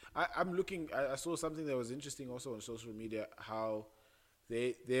 I'm looking. I saw something that was interesting also on social media. How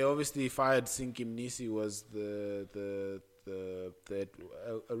they obviously fired Sinkim Nisi, was a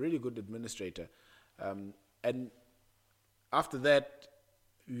really good administrator, and after that,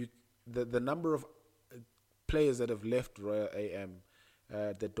 the number of players that have left Royal AM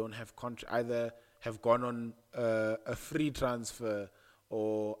that don't have contract, either have gone on a free transfer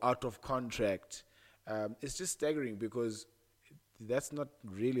or out of contract, it's just staggering because that's not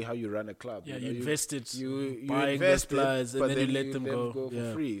really how you run a club. Yeah, know, you invested, you buying invest those players, and but then you let them go. for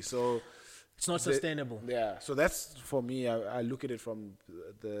free. So it's not sustainable. Yeah, so that's for me. I look at it from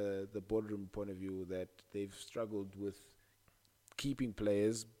the boardroom point of view that they've struggled with keeping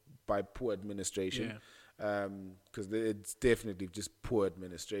players by poor administration. Because it's definitely just poor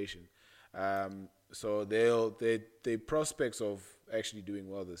administration. So their prospects of actually doing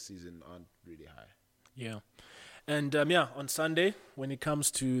well this season aren't really high. Yeah. And on Sunday, when it comes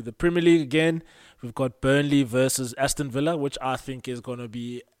to the Premier League again, we've got Burnley versus Aston Villa, which I think is going to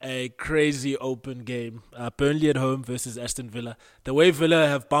be a crazy open game. Burnley at home versus Aston Villa. The way Villa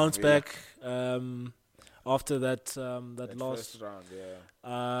have bounced back after that loss. First round,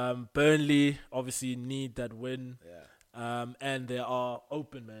 Burnley obviously need that win. Yeah. And they are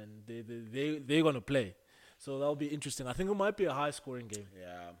open, man. They're going to play. So that'll be interesting. I think it might be a high-scoring game.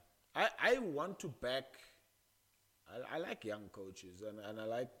 Yeah. I want to back... I like young coaches, and I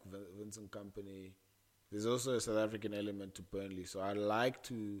like Vincent Kompany. There's also a South African element to Burnley, so I like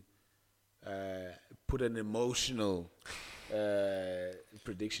to put an emotional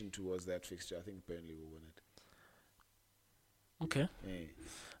prediction towards that fixture. I think Burnley will win it. Okay. Yeah.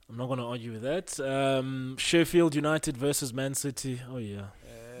 I'm not going to argue with that. Sheffield United versus Man City. Oh, yeah.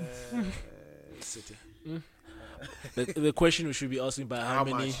 City. The question we should be asking by how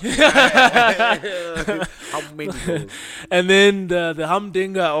many. How many goals? And then the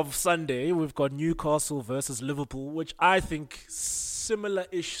humdinger of Sunday, we've got Newcastle versus Liverpool, which I think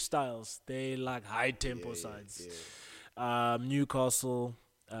similar-ish styles. They like high-tempo sides. Yeah. Newcastle,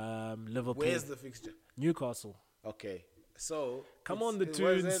 Liverpool. Where's the fixture? Newcastle. Okay. So, come on, the What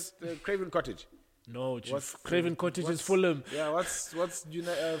tunes. is that? Craven Cottage. No, Craven Cottage is Fulham. Yeah, what's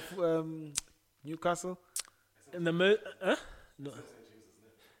Newcastle? In the no.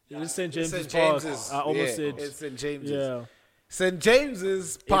 It's St. James's St. Park. James's. I almost said It's St. James's. Yeah. St.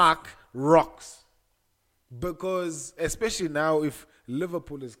 James's Park rocks because, especially now, if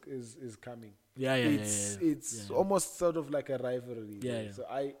Liverpool is coming, it's almost sort of like a rivalry. Yeah. So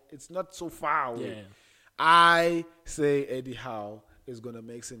it's not so far away. Yeah. I say Eddie Howe is gonna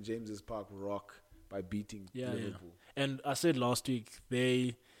make St. James's Park rock by beating Liverpool. Yeah. And I said last week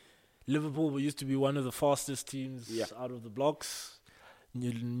Liverpool used to be one of the fastest teams out of the blocks.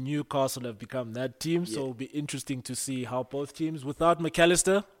 Newcastle have become that team, so it'll be interesting to see how both teams, without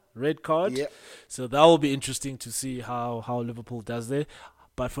McAllister, red card. Yeah. So that will be interesting to see how Liverpool does there.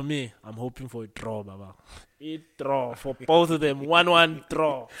 But for me, I'm hoping for a draw, Baba. A draw for both of them. 1-1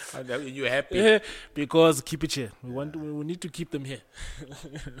 draw. And you're happy? Because keep it here. We need to keep them here.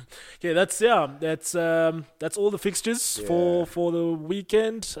 Okay, that's all the fixtures for the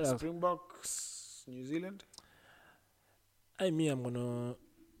weekend. Springboks, New Zealand. It's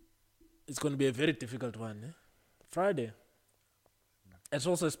gonna be a very difficult one. Friday. It's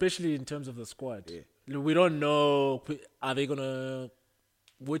also especially in terms of the squad. Yeah. We don't know. Are they gonna?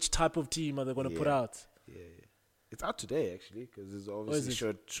 Which type of team are they going to put out? Yeah. It's out today, actually, because it's obviously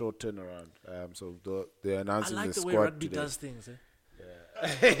short turnaround. So they're announcing the squad today. I like the way rugby does things. Yeah.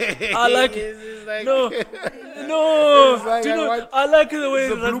 I like it. No. Like, I like the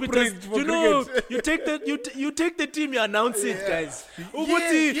way rugby does. You take the team, you announce it, guys.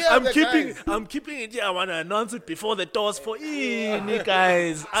 I'm keeping it here. I want to announce it before the doors for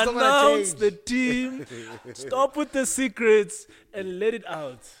guys. Announce the team. Stop with the secrets and let it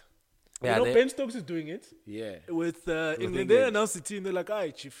out. Yeah, Ben Stokes is doing it. Yeah. With England. They announced the team. They're like, all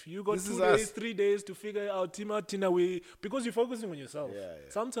right, Chief, you got 3 days to figure out team out. Because you're focusing on yourself. Yeah.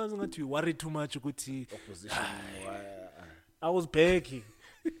 Sometimes you worry too much. Opposition. I was begging.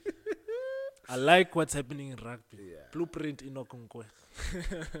 I like what's happening in rugby. Yeah. Blueprint Enoch Nkwe.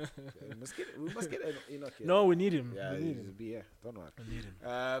 We must get Enoch here. No, we need him. Yeah, we need him. Don't worry. We need him.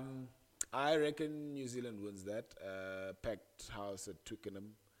 I reckon New Zealand wins that. Packed house at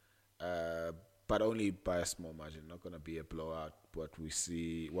Twickenham. But only by a small margin. Not going to be a blowout. What we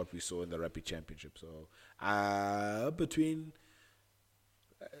saw in the Rugby Championship. So between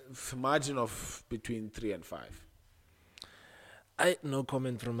margin of between 3 and 5. No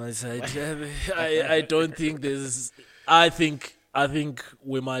comment from my side. I don't think there's. I think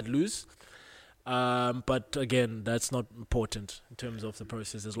we might lose. But again, that's not important in terms of the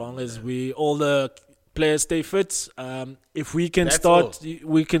process. As long as all the players stay fit, if we can start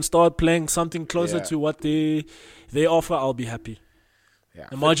playing something closer to what they offer, I'll be happy. Yeah,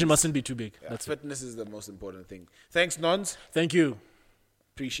 the margin mustn't be too big. Yeah, fitness is the most important thing. Thanks, Nons. Thank you.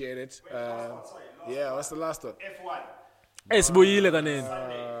 Appreciate it. What's the last one? F1. Sibuyile kanene.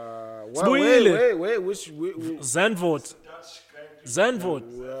 Wait, which Zandvoort.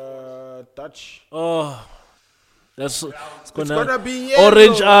 Dutch. Oh, It's It's gonna be yellow.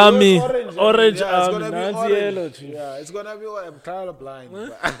 Orange Army. Orange Orange yeah, Army. It's gonna Now be it's orange. yellow, chief. Yeah, it's gonna be. I'm kind of blind.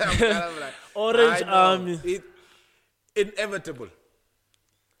 But I'm kind of blind. Orange I know. Army.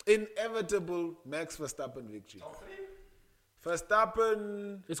 Inevitable Max Verstappen victory.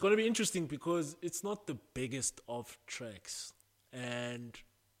 Verstappen. It's going to be interesting because it's not the biggest of tracks, and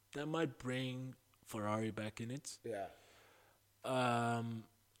that might bring Ferrari back in it. Yeah.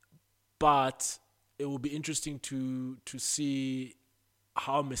 But it will be interesting to see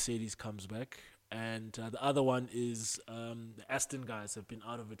how Mercedes comes back. And the other one is the Aston guys have been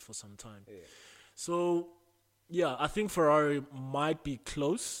out of it for some time. Yeah. So, yeah, I think Ferrari might be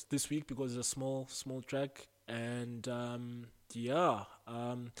close this week because it's a small track. And,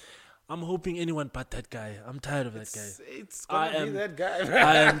 I'm hoping anyone but that guy. I'm tired of that guy. It's gonna be that guy.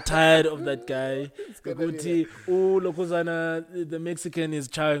 I am tired of that guy. gonna be Lokozana, the Mexican is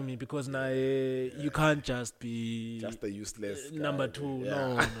charring me because now you can't just be Just a useless guy. number two.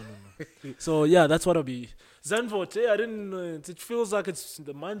 Yeah. No. So yeah, that's what I'll be. Zandvoort, I didn't. It feels like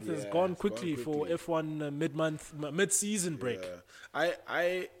the month has Yeah, gone it's quickly gone for quickly. F1 mid-season break.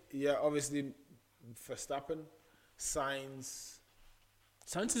 Yeah. Obviously, Verstappen, Sainz.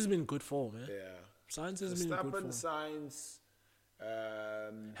 Sainz has been good form, man. Yeah. Sainz has been good form. Verstappen,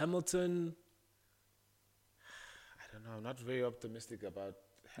 Sainz. Hamilton. I don't know. I'm not very optimistic about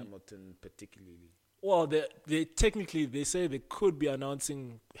Hamilton particularly. Well, they technically they say they could be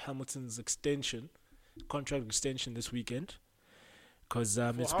announcing Hamilton's contract extension this weekend, because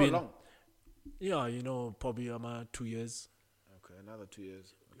it's how been long? probably 2 years. Okay, another 2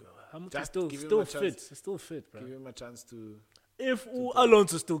 years. Hamilton Just still give him still a fit, chance. still fit, bro. Give him a chance to. If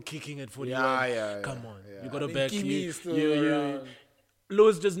Alonso's still kicking at 41, Yeah. come on, Yeah. you got to I mean, back Kimi you. is still around.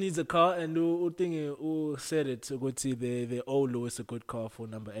 Lewis just needs a car, and who said it? So go see they owe Lewis a good car for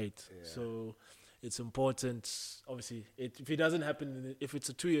number 8. Yeah. So it's important. Obviously, if it doesn't happen, if it's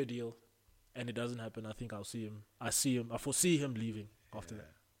a 2-year deal, and it doesn't happen, I think I'll see him. I foresee him leaving after that.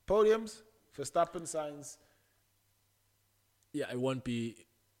 Podiums, Verstappen, Sainz. Yeah, it won't be.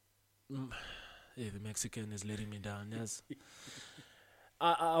 The Mexican is letting me down. Yes,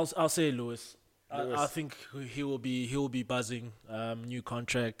 I'll say Lewis. I think he will be buzzing. New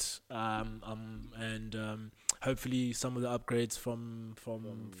contract. And hopefully some of the upgrades from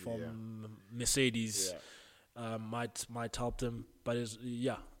Mercedes might help them. But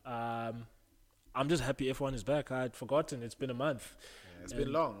I'm just happy F1 is back. I had forgotten it's been a month. Yeah, it's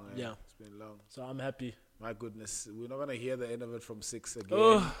been long. Yeah, It's been long. so I'm happy. My goodness, we're not gonna hear the end of it from 6 again.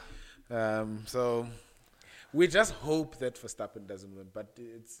 Oh. So we just hope that Verstappen doesn't win, but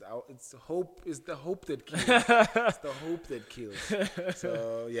it's hope is the hope that kills. It's the hope that kills.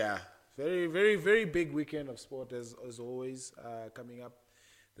 So yeah, very, very, very big weekend of sport as always coming up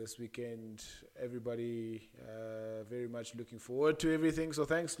this weekend. Everybody very much looking forward to everything. So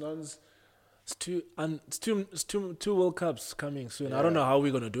thanks, Nons. It's two World Cups coming soon. I don't know how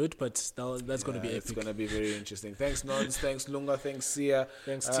we're gonna do it, but that's gonna be epic. It's gonna be very interesting. Thanks, Nons. Thanks, Lunga. Thanks, Sia.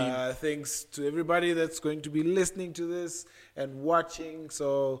 Thanks, team. Thanks to everybody that's going to be listening to this and watching.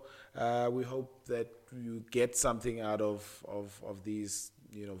 So we hope that you get something out of these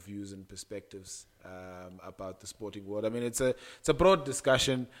views and perspectives about the sporting world. I mean, it's a broad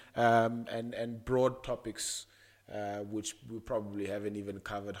discussion and broad topics. Which we probably haven't even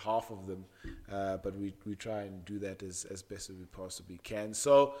covered half of them, but we try and do that as best as we possibly can.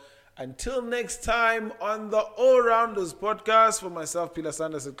 So until next time on the All Rounders podcast, for myself, Pila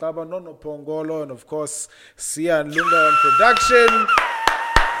Sanders Klaba, Nono Pongolo, and of course Sia and Lunga on production.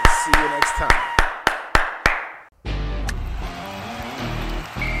 See you next time.